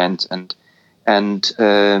historical event, and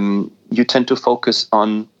you tend to focus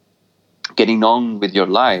on getting on with your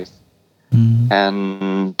life.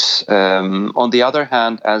 And on the other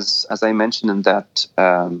hand, as I mentioned in that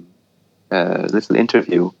little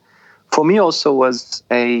interview, for me also was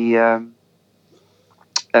an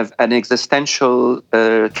existential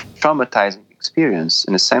traumatizing experience,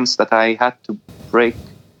 in a sense that I had to break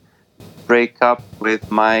up with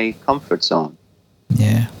my comfort zone.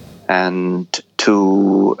 Yeah. And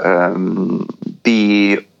to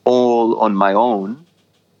be all on my own.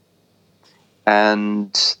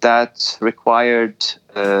 And that required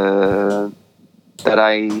that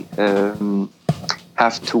I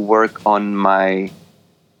have to work on my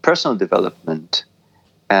personal development,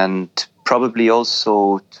 and probably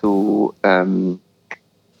also to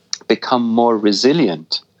become more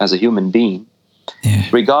resilient as a human being,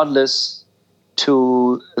 regardless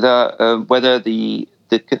to the whether the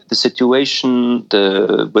situation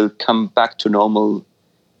will come back to normal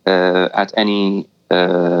at any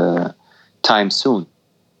time soon.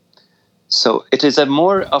 So it is a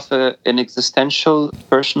more of an existential,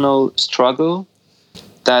 personal struggle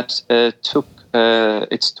that took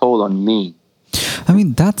its toll on me. I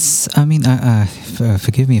mean,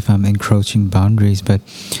 forgive me if I'm encroaching boundaries, but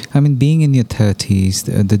I mean, being in your 30s,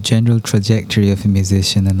 the general trajectory of a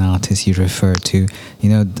musician and artist you refer to,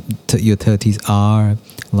 your 30s are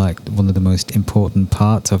like one of the most important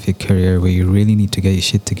parts of your career, where you really need to get your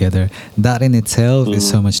shit together. That in itself is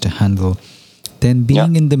so much to handle. Then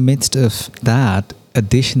being in the midst of that,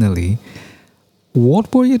 additionally,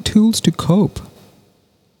 what were your tools to cope?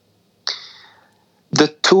 The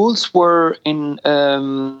tools were they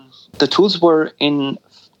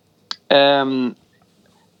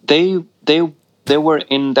were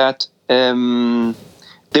in that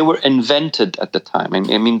they were invented at the time.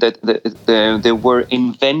 I mean that they were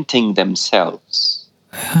inventing themselves.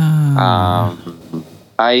 I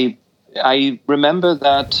remember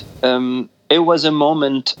that it was a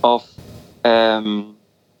moment of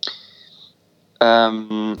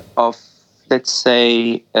let's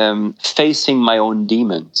say facing my own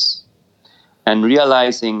demons, and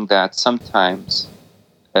realizing that sometimes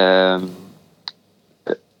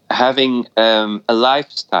having a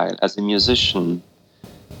lifestyle as a musician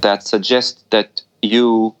that suggests that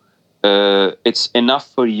it's enough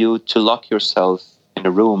for you to lock yourself in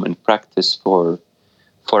a room and practice for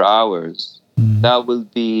hours. That will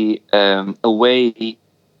be a way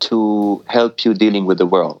to help you dealing with the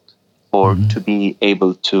world, or to be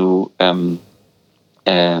able to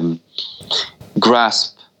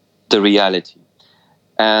grasp the reality.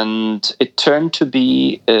 And it turned for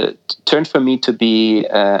me to be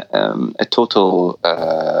a total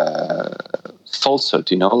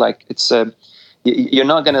falsehood. Like it's you're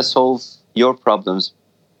not going to solve your problems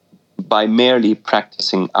by merely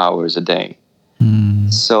practicing hours a day.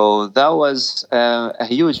 So that was a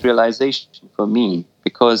huge realization for me,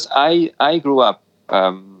 because I grew up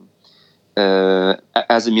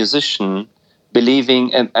as a musician,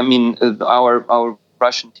 believing. I mean, our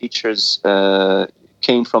Russian teachers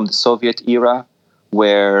came from the Soviet era,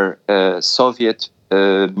 where Soviet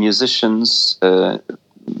musicians,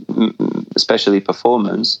 especially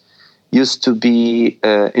performers, used to be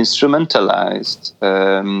instrumentalized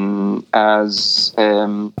as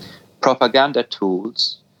propaganda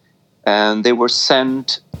tools, and they were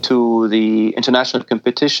sent to the international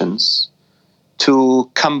competitions to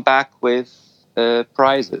come back with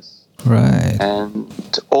prizes. Right. And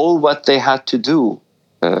all what they had to do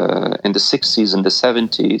in the 60s and the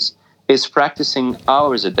 70s is practicing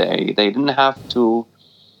hours a day. They didn't have to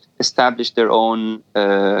establish their own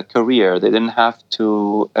career. They didn't have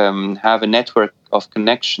to have a network of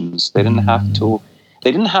connections. They didn't have to.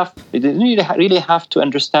 They didn't really have to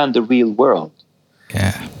understand the real world.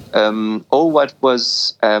 Yeah. All what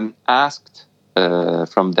was asked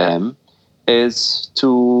from them is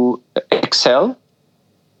to excel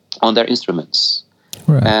on their instruments.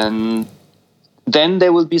 Right. And then they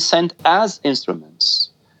will be sent as instruments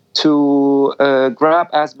to grab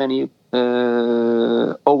as many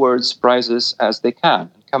awards, prizes as they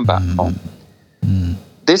can and come back home.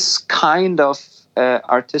 This kind of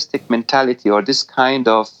artistic mentality, or this kind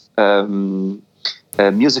of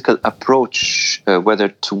musical approach, whether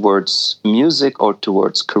towards music or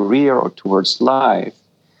towards career or towards life,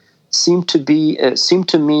 seemed to me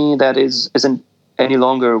that isn't any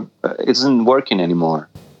longer, isn't working anymore.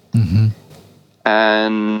 Mm-hmm.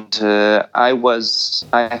 And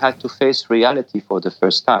I had to face reality for the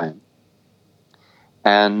first time,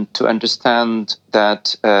 and to understand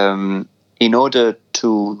that in order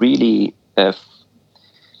to really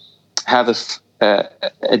have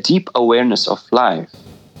a deep awareness of life,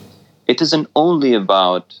 it isn't only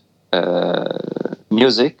about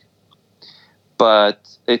music, but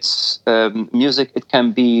it's music. It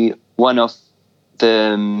can be one of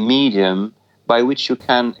the medium by which you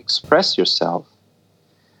can express yourself,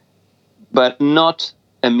 but not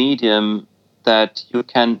a medium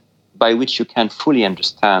by which you can fully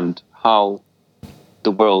understand how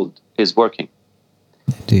the world is working.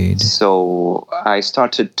 Indeed. So I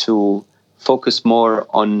started to focus more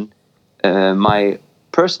on my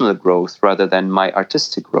personal growth rather than my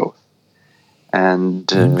artistic growth. And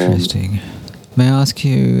interesting. May I ask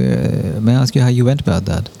you how you went about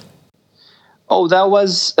that? Oh, that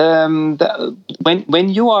was when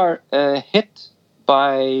you are hit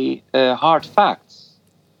by hard facts,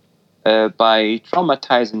 by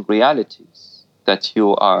traumatizing realities, that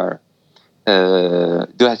you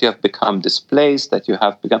have become displaced, that you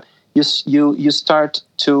have become, you start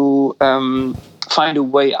to find a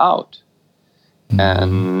way out.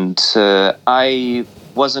 And I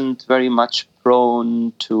wasn't very much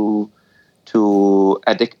prone to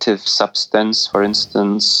addictive substance, for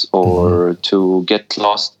instance, or to get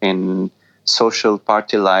lost in social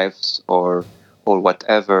party lives or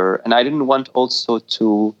whatever. And I didn't want also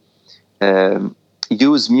to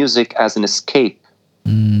use music as an escape.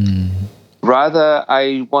 Rather,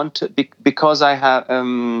 I want to, because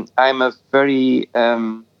I'm a very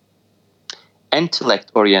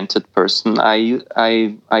intellect-oriented person.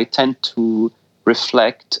 I tend to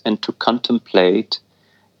reflect and to contemplate.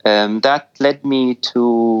 That led me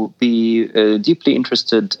to be deeply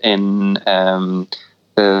interested in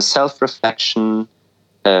self-reflection,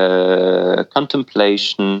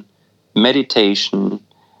 contemplation, meditation,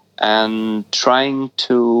 and trying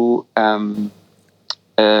to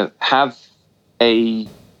have a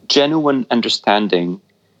genuine understanding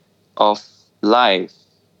of life,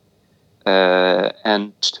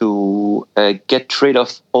 and to get rid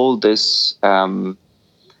of all this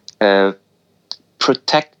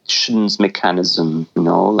protections mechanism.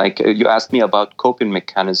 Like you asked me about coping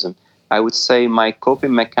mechanism. I would say my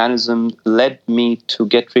coping mechanism led me to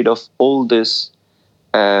get rid of all this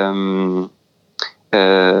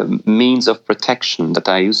means of protection that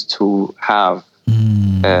I used to have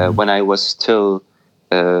when I was still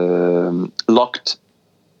locked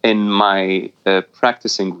in my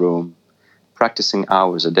practicing room, practicing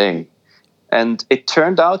hours a day. And it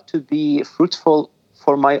turned out to be fruitful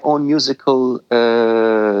for my own musical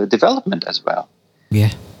development as well.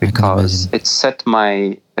 Yeah, because it set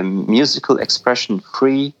my musical expression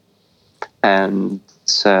free, and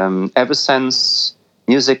ever since,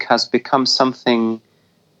 music has become something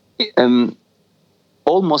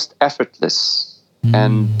almost effortless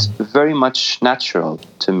and very much natural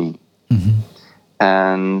to me.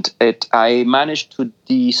 And I managed to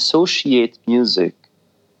dissociate music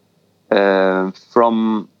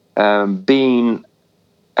from being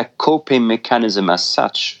a coping mechanism as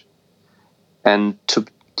such, and to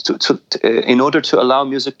in order to allow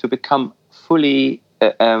music to become fully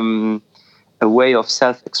a way of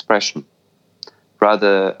self-expression,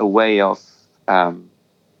 rather a way of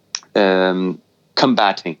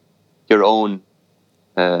combating your own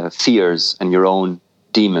fears and your own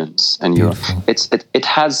demons, and it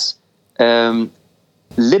has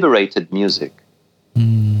liberated music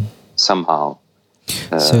somehow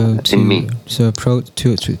in me. So approach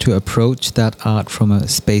that art from a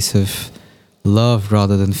space of love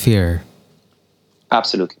rather than fear.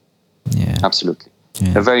 Absolutely. Yeah. Absolutely.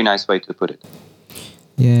 Yeah. A very nice way to put it.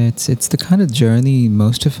 Yeah, it's the kind of journey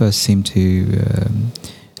most of us seem to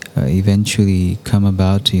eventually come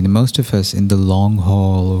about. You know, most of us in the long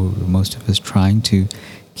haul, or most of us trying to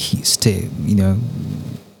stay, you know,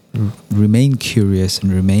 remain curious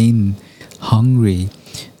and remain hungry.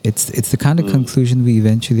 It's the kind of conclusion we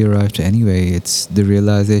eventually arrive to anyway. It's the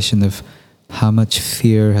realization of how much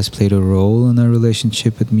fear has played a role in our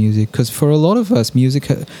relationship with music. Because for a lot of us,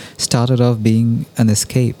 music started off being an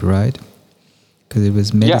escape, right? Because it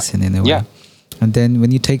was medicine in a way. Yeah. And then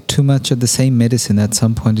when you take too much of the same medicine, at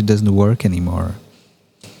some point it doesn't work anymore.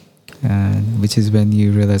 Which is when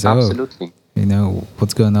you realize, Absolutely. you know,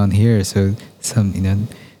 what's going on here? So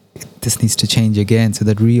this needs to change again. So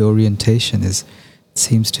that reorientation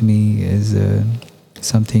seems to me is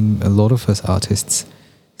something a lot of us artists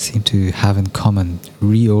seem to have in common,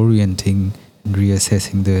 reorienting and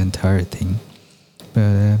reassessing the entire thing.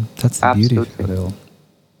 But that's the beauty of it all.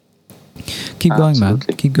 Keep going, man.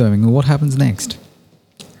 Keep going. What happens next?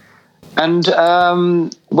 And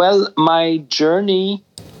well, my journey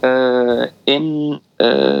in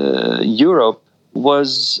Europe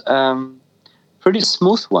was pretty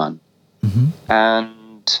smooth one,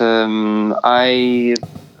 and I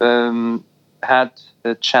had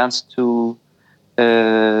a chance to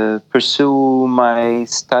pursue my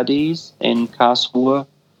studies in Karlsruhe,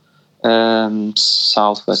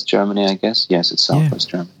 southwest Germany, I guess. Yes, it's southwest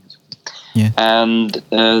Germany. Yeah. And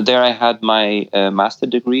there I had my master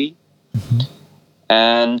degree.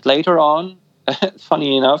 And later on,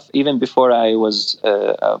 funny enough, even before I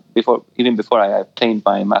obtained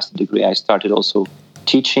my master degree, I started also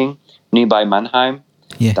teaching nearby Mannheim.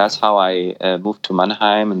 Yeah. That's how I moved to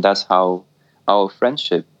Mannheim, and that's how our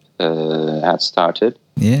friendship had started.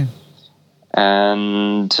 Yeah.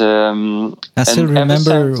 And I still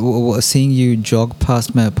remember seeing you jog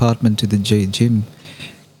past my apartment to the gym.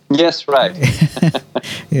 Yes, right.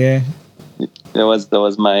 Yeah. That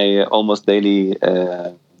was my almost daily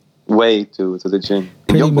way to the gym.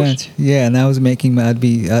 Pretty much, yeah. And I was I'd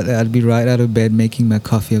be right out of bed making my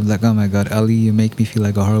coffee. I'm like, oh my God, Ali, you make me feel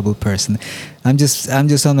like a horrible person. I'm just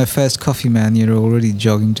on my first coffee, man. You're already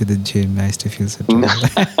jogging to the gym. I used to feel so terrible.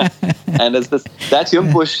 And that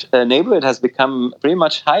Jungbusch neighborhood has become pretty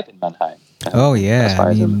much hype in Mannheim. Oh yeah,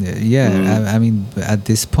 I mean, at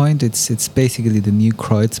this point, it's basically the new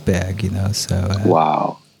Kreuzberg, you know. So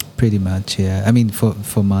wow. Pretty much, yeah. I mean,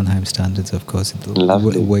 for Mannheim standards, of course, it's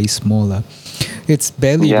way smaller. It's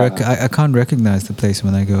barely. I can't recognize the place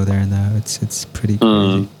when I go there now. It's pretty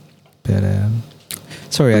crazy. But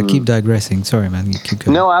sorry, I keep digressing. Sorry, man. You keep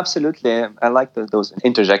going. No, absolutely. I like those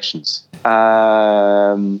interjections.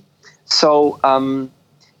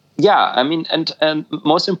 Yeah, I mean, and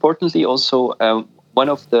most importantly, also one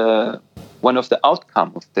of the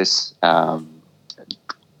outcome of this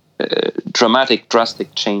drastic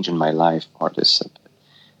change in my life, or this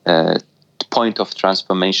point of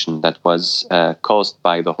transformation that was caused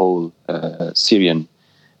by the whole Syrian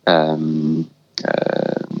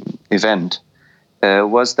event,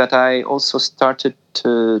 was that I also started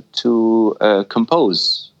to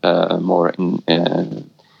compose more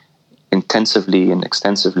intensively and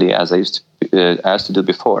extensively as I used to do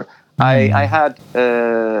before. I had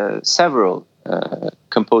several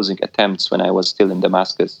composing attempts when I was still in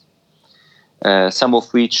Damascus, some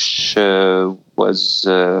of which was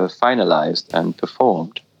finalized and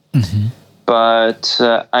performed. But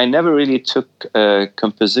I never really took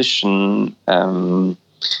composition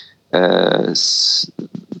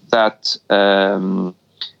that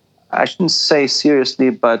I shouldn't say seriously,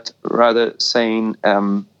 but rather saying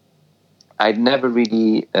I'd never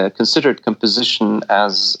really considered composition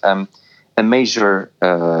as a major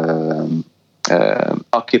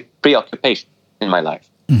preoccupation in my life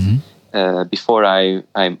before I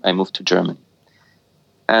moved to Germany.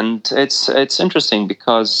 And it's interesting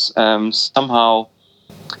because somehow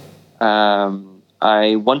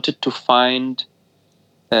I wanted to find,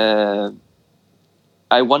 I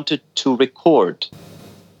wanted to record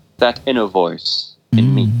that inner voice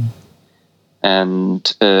in me and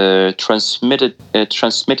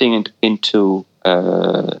transmitting it into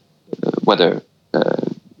whether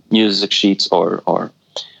music sheets or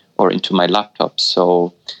into my laptop.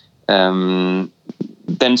 So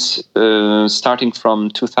then starting from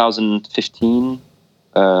 2015,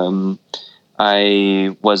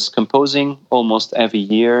 I was composing almost every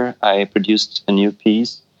year. I produced a new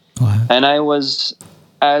piece. Wow. And I was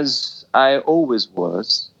as I always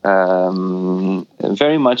was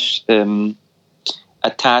very much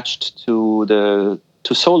attached to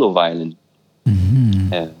solo violin.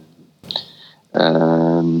 Mm-hmm.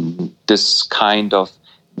 This kind of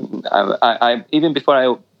I even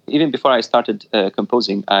before I started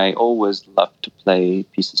composing, I always loved to play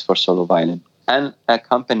pieces for solo violin and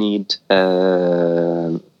accompanied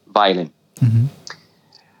violin. Mm-hmm.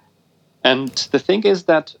 And the thing is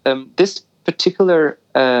that this particular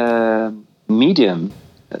medium,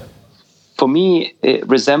 for me, it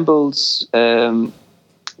resembles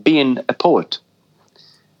being a poet.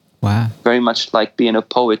 Wow. Very much like being a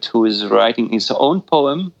poet who is writing his own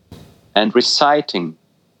poem and reciting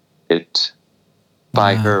it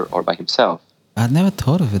by her or by himself. I'd never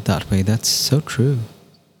thought of it that way. That's so true.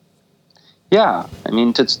 Yeah, I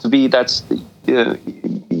mean, that's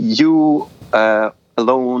you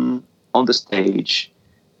alone on the stage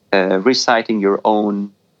reciting your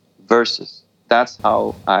own verses. That's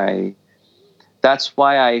why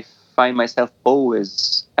I find myself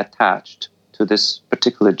always attached to this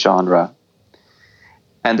particular genre.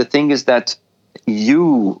 And the thing is that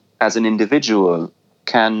you, as an individual,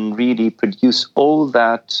 can really produce all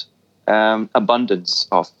that abundance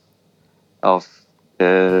of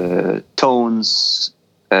tones,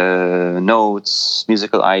 notes,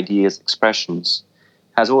 musical ideas, expressions,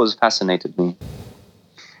 has always fascinated me.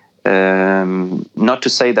 Not to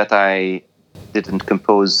say that I didn't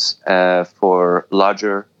compose for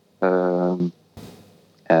larger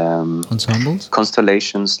ensembles,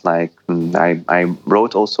 constellations. Like I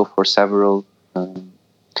wrote also for several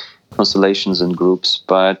constellations and groups,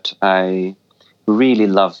 but I really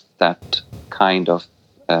love that kind of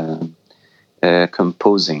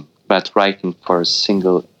composing, but writing for a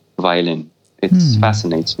single violin. It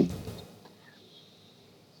fascinates me.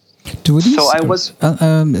 Would you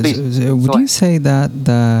say that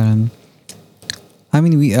I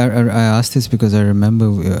mean, I asked this because I remember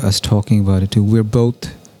us talking about it too. We're both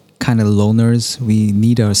kind of loners. We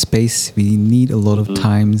need our space. We need a lot of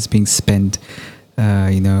times being spent.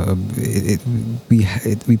 We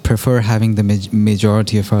prefer having the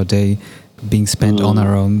majority of our day being spent on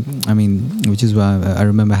our own. I mean, which is why I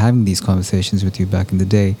remember having these conversations with you back in the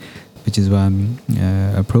day, which is why I'm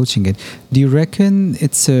approaching it. Do you reckon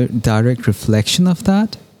it's a direct reflection of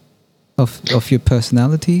that, of your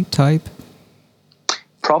personality type?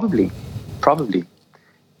 Probably,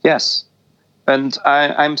 yes. And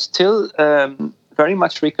I'm still very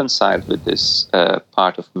much reconciled with this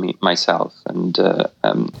part of myself, and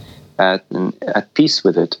at peace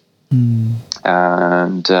with it.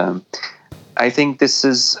 And I think this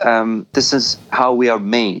is how we are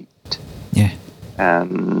made. Yeah.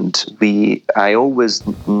 And I always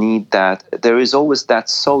need that. There is always that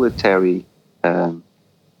solitary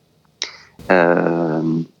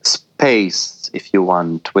space, if you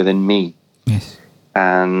want, within me. Yes.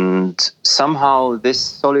 And somehow this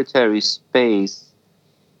solitary space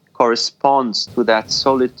corresponds to that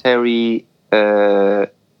solitary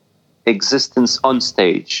existence on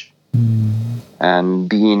stage. And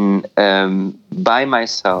being by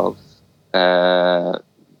myself,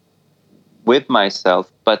 with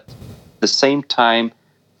myself, but at the same time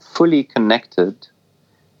fully connected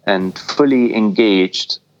and fully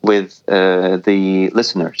engaged with the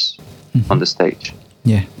listeners on the stage.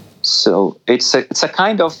 Yeah. So it's a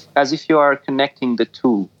kind of as if you are connecting the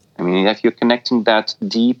two. I mean, if you're connecting that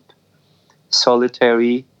deep,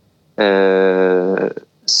 solitary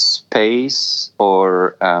space,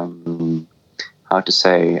 or how to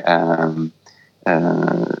say,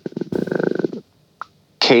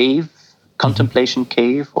 cave, contemplation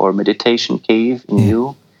cave or meditation cave in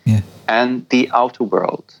you, and the outer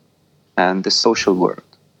world and the social world,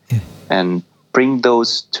 and bring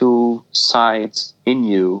those two sides in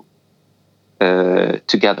you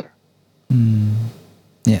together.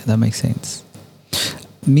 Yeah, that makes sense.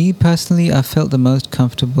 Me personally, I felt the most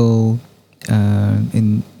comfortable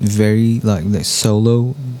in very like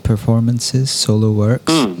solo performances, solo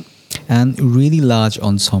works, and really large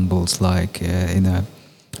ensembles, like in a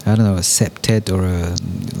septet or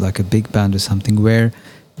like a big band or something, where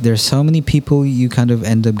there's so many people, you kind of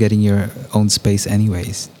end up getting your own space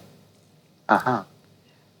anyways.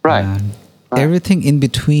 Right. Everything in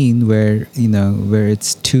between, where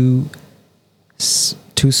it's too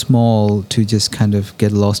small to just kind of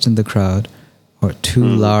get lost in the crowd, or too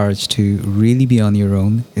large to really be on your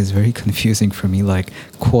own, is very confusing for me. Like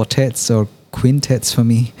quartets or quintets for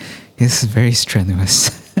me is very strenuous.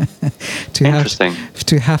 Interesting.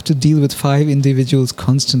 To have to deal with 5 individuals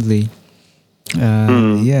constantly.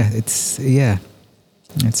 It's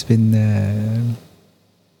been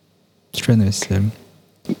strenuous.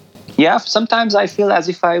 Yeah, sometimes I feel as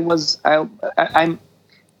if I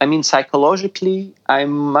mean, psychologically,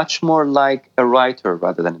 I'm much more like a writer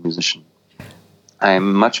rather than a musician.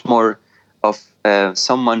 I'm much more of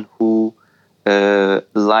someone who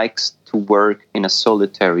likes to work in a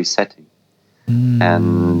solitary setting.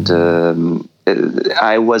 And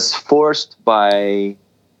I was forced by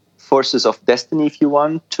forces of destiny, if you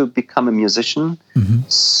want, to become a musician.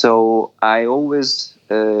 So I always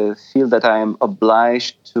feel that I am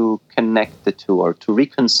obliged to connect the two, or to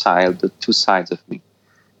reconcile the two sides of me.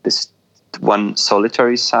 This one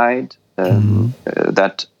solitary side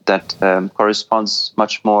that corresponds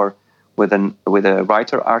much more with a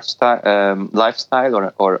writer art style, lifestyle,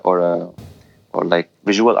 or like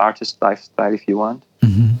visual artist lifestyle, if you want,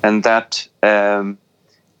 and that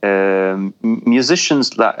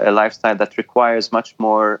musician's lifestyle that requires much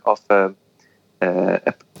more of a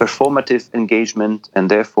performative engagement, and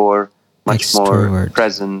therefore much more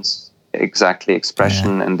presence, exactly,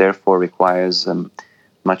 expression, and therefore requires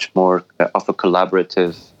much more of a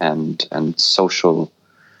collaborative and social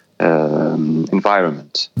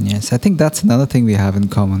environment. Yes, I think that's another thing we have in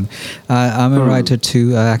common. I'm a writer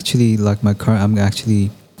too. I'm actually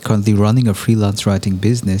currently running a freelance writing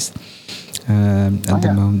business at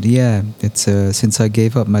the moment. Yeah, it's since I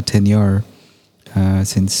gave up my tenure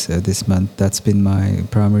since this month. That's been my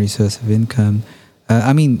primary source of income.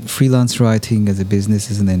 I mean, freelance writing as a business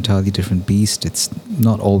is an entirely different beast. It's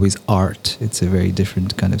not always art. It's a very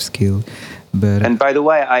different kind of skill. But and by the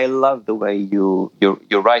way, I love the way you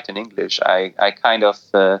write in English. I kind of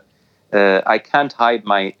I can't hide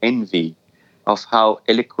my envy of how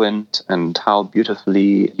eloquent and how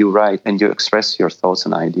beautifully you write and you express your thoughts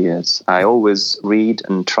and ideas. I always read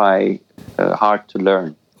and try hard to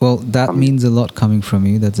learn. Well, that means a lot coming from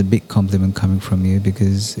you. That's a big compliment coming from you,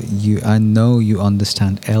 because I know you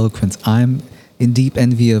understand eloquence. I'm in deep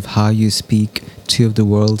envy of how you speak two of the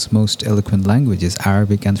world's most eloquent languages,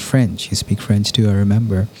 Arabic and French. You speak French too, I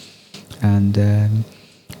remember. And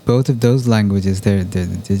both of those languages, they're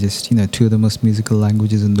just, two of the most musical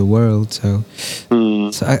languages in the world. So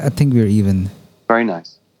I think we're even. Very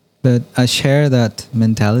nice. But I share that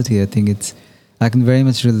mentality. I can very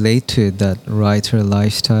much relate to it, that writer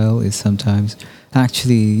lifestyle is sometimes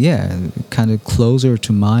actually, kind of closer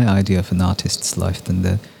to my idea of an artist's life than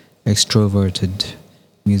the extroverted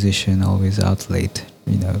musician always out late,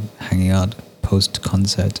 hanging out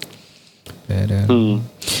post-concert. But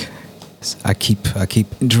I keep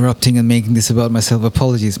interrupting and making this about myself.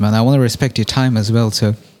 Apologies, man. I want to respect your time as well,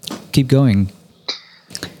 so keep going.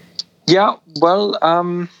 Yeah, well,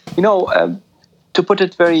 to put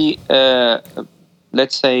it very,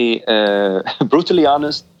 let's say, brutally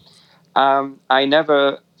honest, I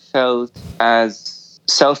never felt as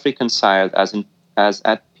self-reconciled, as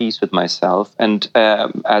at peace with myself, and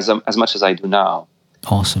as much as I do now.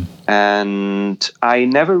 Awesome. And I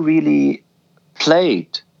never really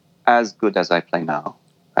played as good as I play now.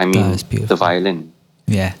 I mean, the violin.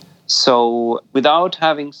 Yeah. So without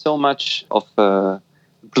having so much of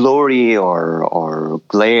glory or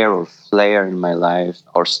glare or flair in my life,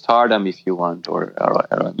 or stardom, if you want, or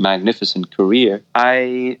a magnificent career,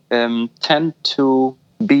 I tend to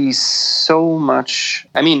be so much.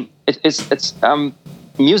 I mean, it's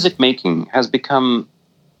music making has become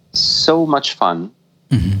so much fun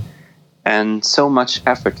and so much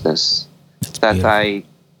effortless that I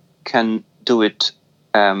can do it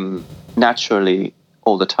naturally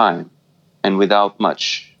all the time and without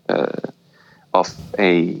much of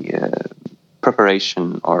a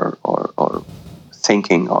preparation or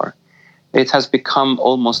thinking, or it has become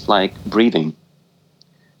almost like breathing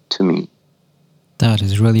to me. That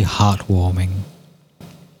is really heartwarming.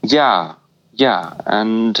 Yeah,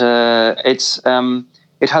 and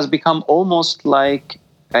it has become almost like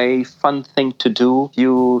a fun thing to do.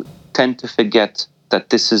 You tend to forget that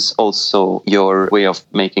this is also your way of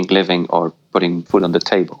making living or putting food on the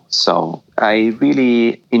table. So I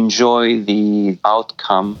really enjoy the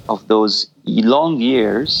outcome of those long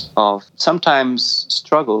years of sometimes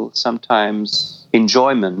struggle, sometimes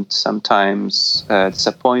enjoyment, sometimes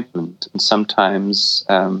disappointment, and sometimes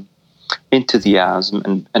enthusiasm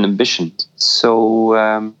and ambition.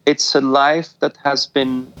 So it's a life that has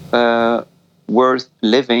been worth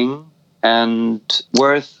living and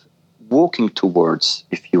worth walking towards,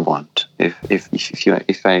 if you want.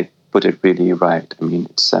 If I put it really right, I mean,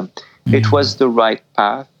 it was the right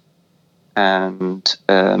path, and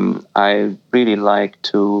I really like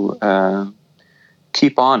to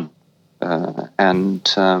keep on and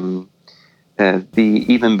be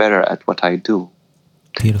even better at what I do.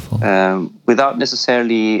 Beautiful. Without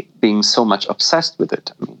necessarily being so much obsessed with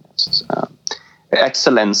it. I mean,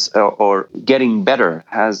 excellence or getting better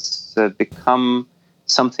has become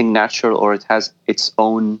something natural, or it has its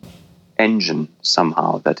own engine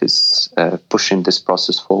somehow that is pushing this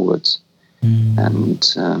process forwards. And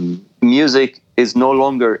music is no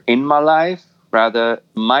longer in my life. Rather,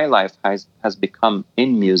 my life has become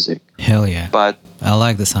in music. Hell yeah. But I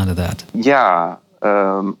like the sound of that. Yeah.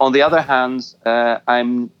 On the other hand,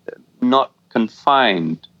 I'm not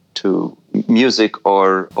confined to music,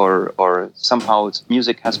 or somehow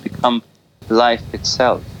music has become life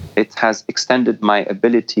itself. It has extended my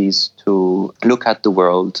abilities to look at the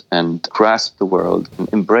world and grasp the world and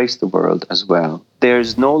embrace the world as well.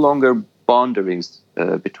 There's no longer boundaries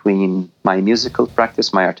between my musical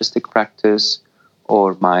practice, my artistic practice,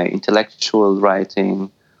 or my intellectual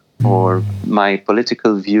writing, or my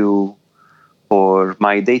political view, or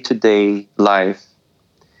my day-to-day life.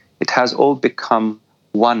 It has all become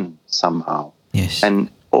one somehow. Yes. And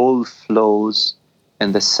all flows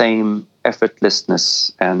in the same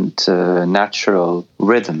effortlessness and natural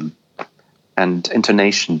rhythm and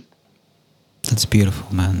intonation. That's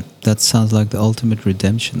beautiful, man. That sounds like the ultimate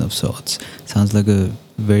redemption of sorts. Sounds like a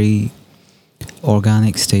very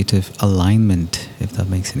organic state of alignment, if that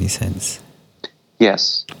makes any sense.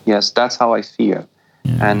 Yes, that's how I feel.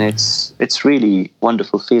 Yeah. And it's really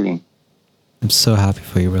wonderful feeling. I'm so happy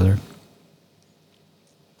for you, brother.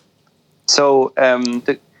 So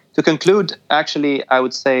to conclude, actually, I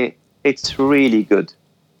would say it's really good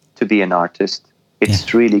to be an artist.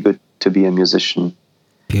 It's really good to be a musician.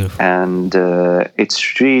 Beautiful. And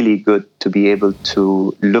it's really good to be able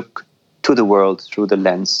to look to the world through the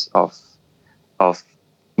lens of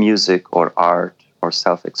music or art or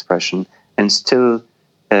self-expression, and still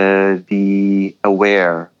be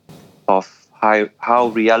aware of how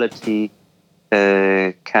reality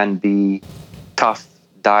can be tough,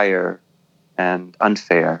 dire, and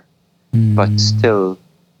unfair, but still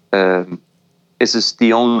this is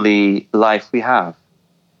the only life we have.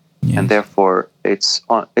 Yes. And therefore it's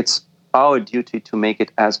our duty to make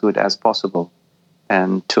it as good as possible,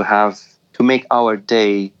 and to make our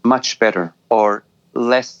day much better or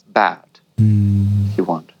less bad, if you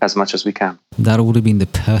want, as much as we can. That would have been the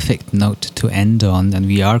perfect note to end on, and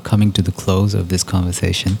we are coming to the close of this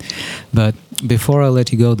conversation. But before I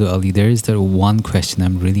let you go, though, Ali, there is one question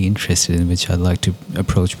I'm really interested in, which I'd like to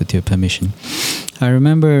approach with your permission. I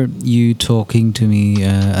remember you talking to me,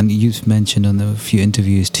 and you've mentioned on a few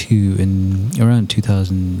interviews too, in around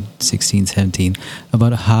 2016-17,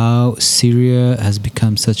 about how Syria has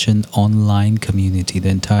become such an online community. The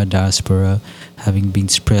entire diaspora, having been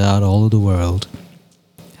spread out all over the world,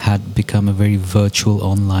 had become a very virtual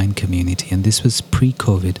online community, and this was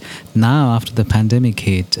pre-COVID. Now, after the pandemic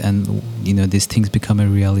hit, and these things become a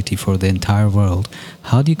reality for the entire world,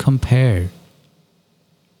 how do you compare?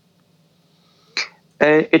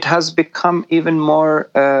 It has become even more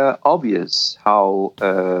obvious how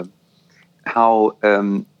the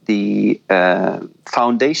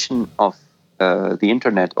foundation of the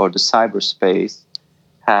internet or the cyberspace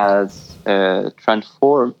has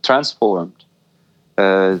transformed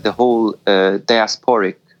the whole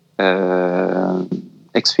diasporic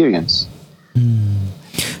experience.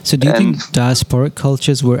 So do you think diasporic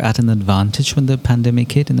cultures were at an advantage when the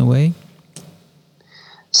pandemic hit, in a way?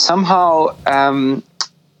 Somehow,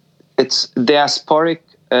 its diasporic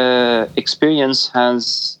experience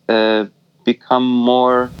has become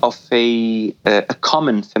more of a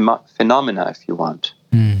common phenomena, if you want,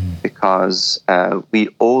 because we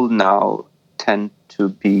all now tend to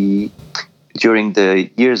be, during the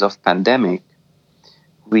years of pandemic,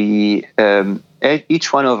 we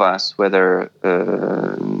each one of us, whether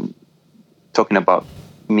talking about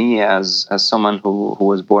me as someone who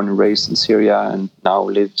was born and raised in Syria and now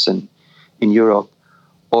lives in Europe,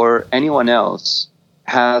 or anyone else,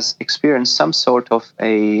 has experienced some sort of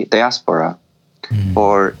a diaspora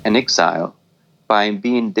or an exile by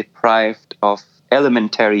being deprived of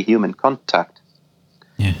elementary human contact,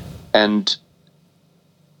 and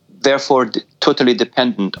therefore totally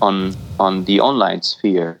dependent on the online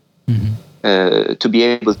sphere to be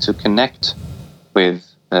able to connect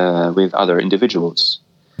with other individuals.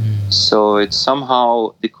 So it's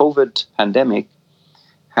somehow the COVID pandemic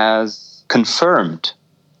has confirmed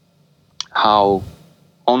how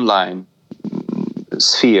online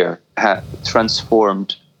sphere had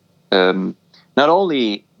transformed not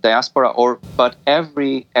only diaspora but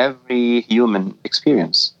every human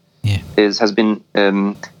experience has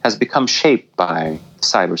become shaped by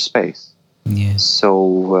cyberspace.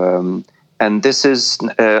 So and this is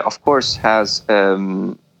of course has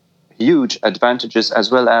huge advantages as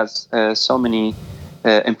well as so many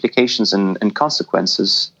implications and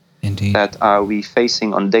consequences. Indeed. that are we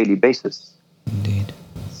facing on daily basis. Indeed.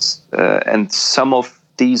 And some of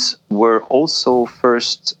these were also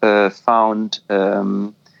first found.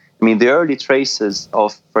 The early traces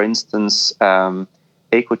of, for instance,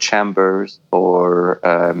 echo chambers, or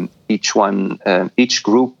each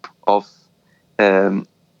group of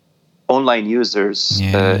online users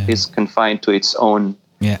is confined to its own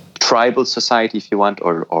tribal society, if you want,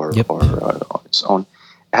 or its own,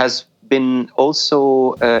 has been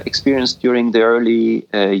also experienced during the early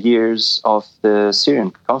years of the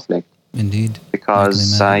Syrian conflict. Indeed.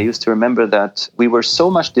 Because I used to remember that we were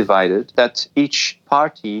so much divided that each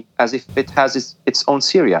party, as if it has its own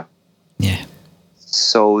Syria. Yeah.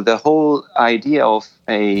 So the whole idea of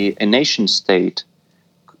a nation state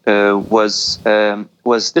was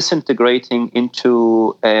disintegrating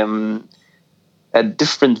into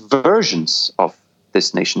different versions of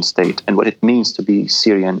this nation state and what it means to be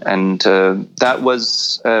Syrian, and that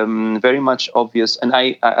was very much obvious. And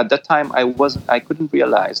I at that time I couldn't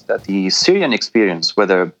realize that the Syrian experience,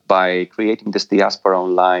 whether by creating this diaspora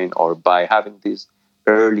online or by having these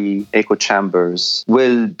early echo chambers,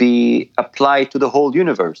 will be applied to the whole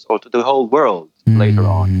universe or to the whole world later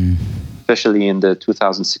on, especially in the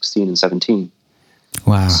 2016 and 17.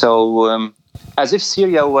 Wow. So as if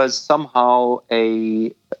Syria was somehow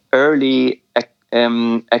a early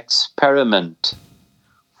experiment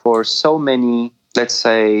for so many, let's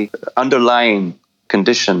say, underlying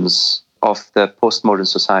conditions of the postmodern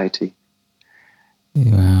society.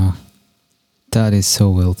 Wow. That is so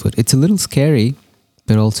well put. It's a little scary,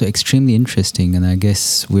 but also extremely interesting. And I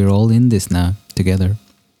guess we're all in this now together.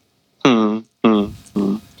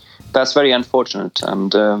 That's very unfortunate.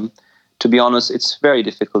 And to be honest, it's very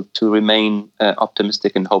difficult to remain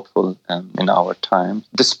optimistic and hopeful in our time,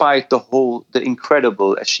 despite the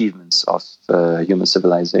incredible achievements of human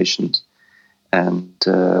civilizations, and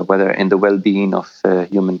whether in the well-being of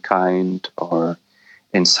humankind or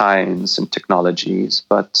in science and technologies.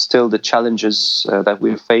 But still, the challenges that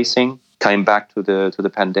we're facing, coming back to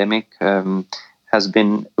the pandemic, has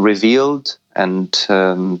been revealed, and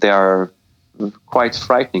they are quite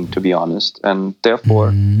frightening, to be honest. And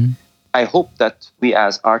therefore, I hope that we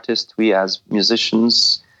as artists, we as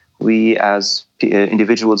musicians, we as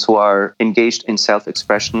individuals who are engaged in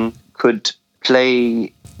self-expression could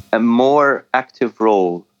play a more active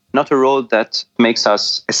role, not a role that makes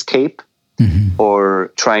us escape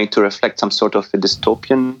or trying to reflect some sort of a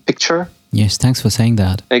dystopian picture. Yes, thanks for saying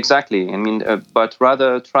that. Exactly. But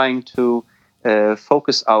rather trying to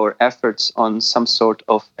focus our efforts on some sort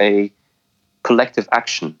of a collective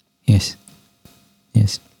action. Yes.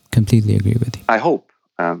 Completely agree with you. I hope.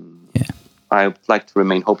 I would like to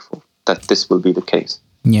remain hopeful that this will be the case.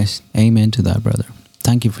 Yes, amen to that, brother.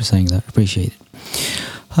 Thank you for saying that. Appreciate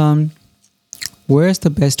it. Where's the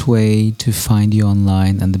best way to find you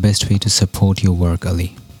online and the best way to support your work,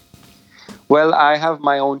 Ali? Well, I have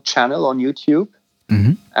my own channel on YouTube,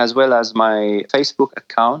 as well as my Facebook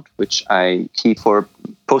account, which I keep for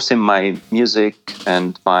posting my music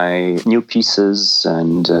and my new pieces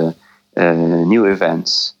and new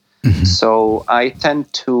events. So I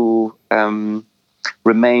tend to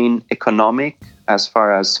remain economic as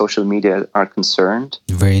far as social media are concerned.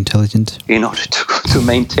 Very intelligent. In order to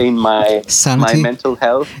maintain my sanity, my mental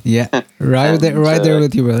health. Yeah, right there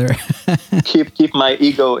with you, brother. keep my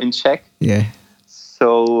ego in check. Yeah.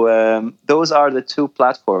 So those are the two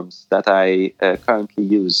platforms that I currently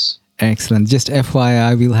use. Excellent. Just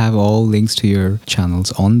FYI, we'll have all links to your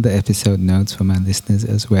channels on the episode notes for my listeners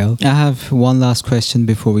as well. I have one last question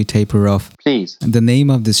before we taper off. Please. The name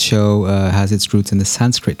of this show has its roots in the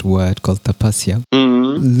Sanskrit word called tapasya.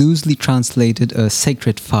 Loosely translated, a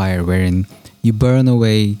sacred fire wherein you burn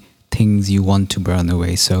away things you want to burn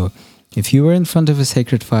away. So if you were in front of a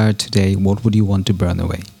sacred fire today, what would you want to burn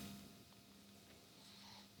away?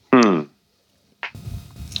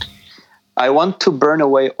 I want to burn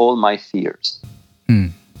away all my fears.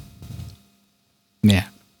 Yeah.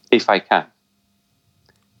 If I can.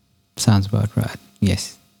 Sounds about right.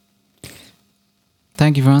 Yes.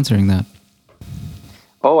 Thank you for answering that.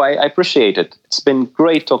 Oh, I appreciate it. It's been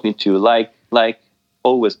great talking to you, like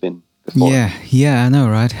always been before. Yeah, I know,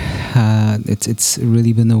 right? It's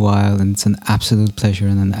really been a while, and it's an absolute pleasure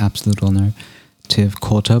and an absolute honor to have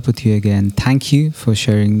caught up with you again. Thank you for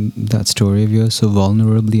sharing that story of yours so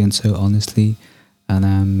vulnerably and so honestly. And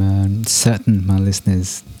I'm certain my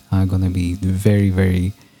listeners are going to be very,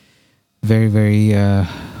 very, very, very,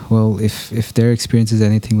 well, if their experience is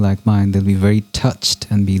anything like mine, they'll be very touched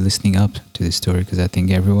and be listening up to this story, because I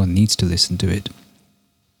think everyone needs to listen to it.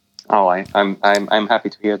 Oh, I'm happy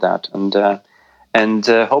to hear that. And and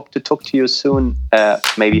hope to talk to you soon,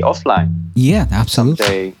 maybe offline. Yeah, absolutely.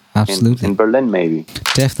 Someday Absolutely. In Berlin, maybe.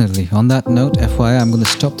 Definitely. On that note, FYI, I'm going to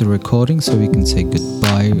stop the recording so we can say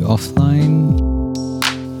goodbye offline.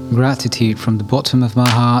 Gratitude from the bottom of my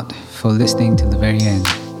heart for listening to the very end.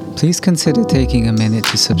 Please consider taking a minute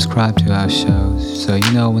to subscribe to our show so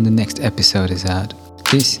you know when the next episode is out.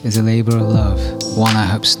 This is a labor of love, one I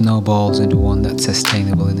hope snowballs into one that's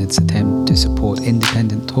sustainable in its attempt to support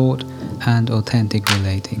independent thought and authentic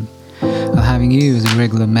relating. And having you as a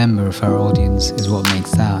regular member of our audience is what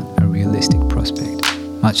makes that a realistic prospect.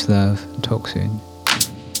 Much love and talk soon.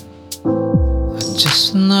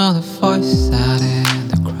 Just another voice that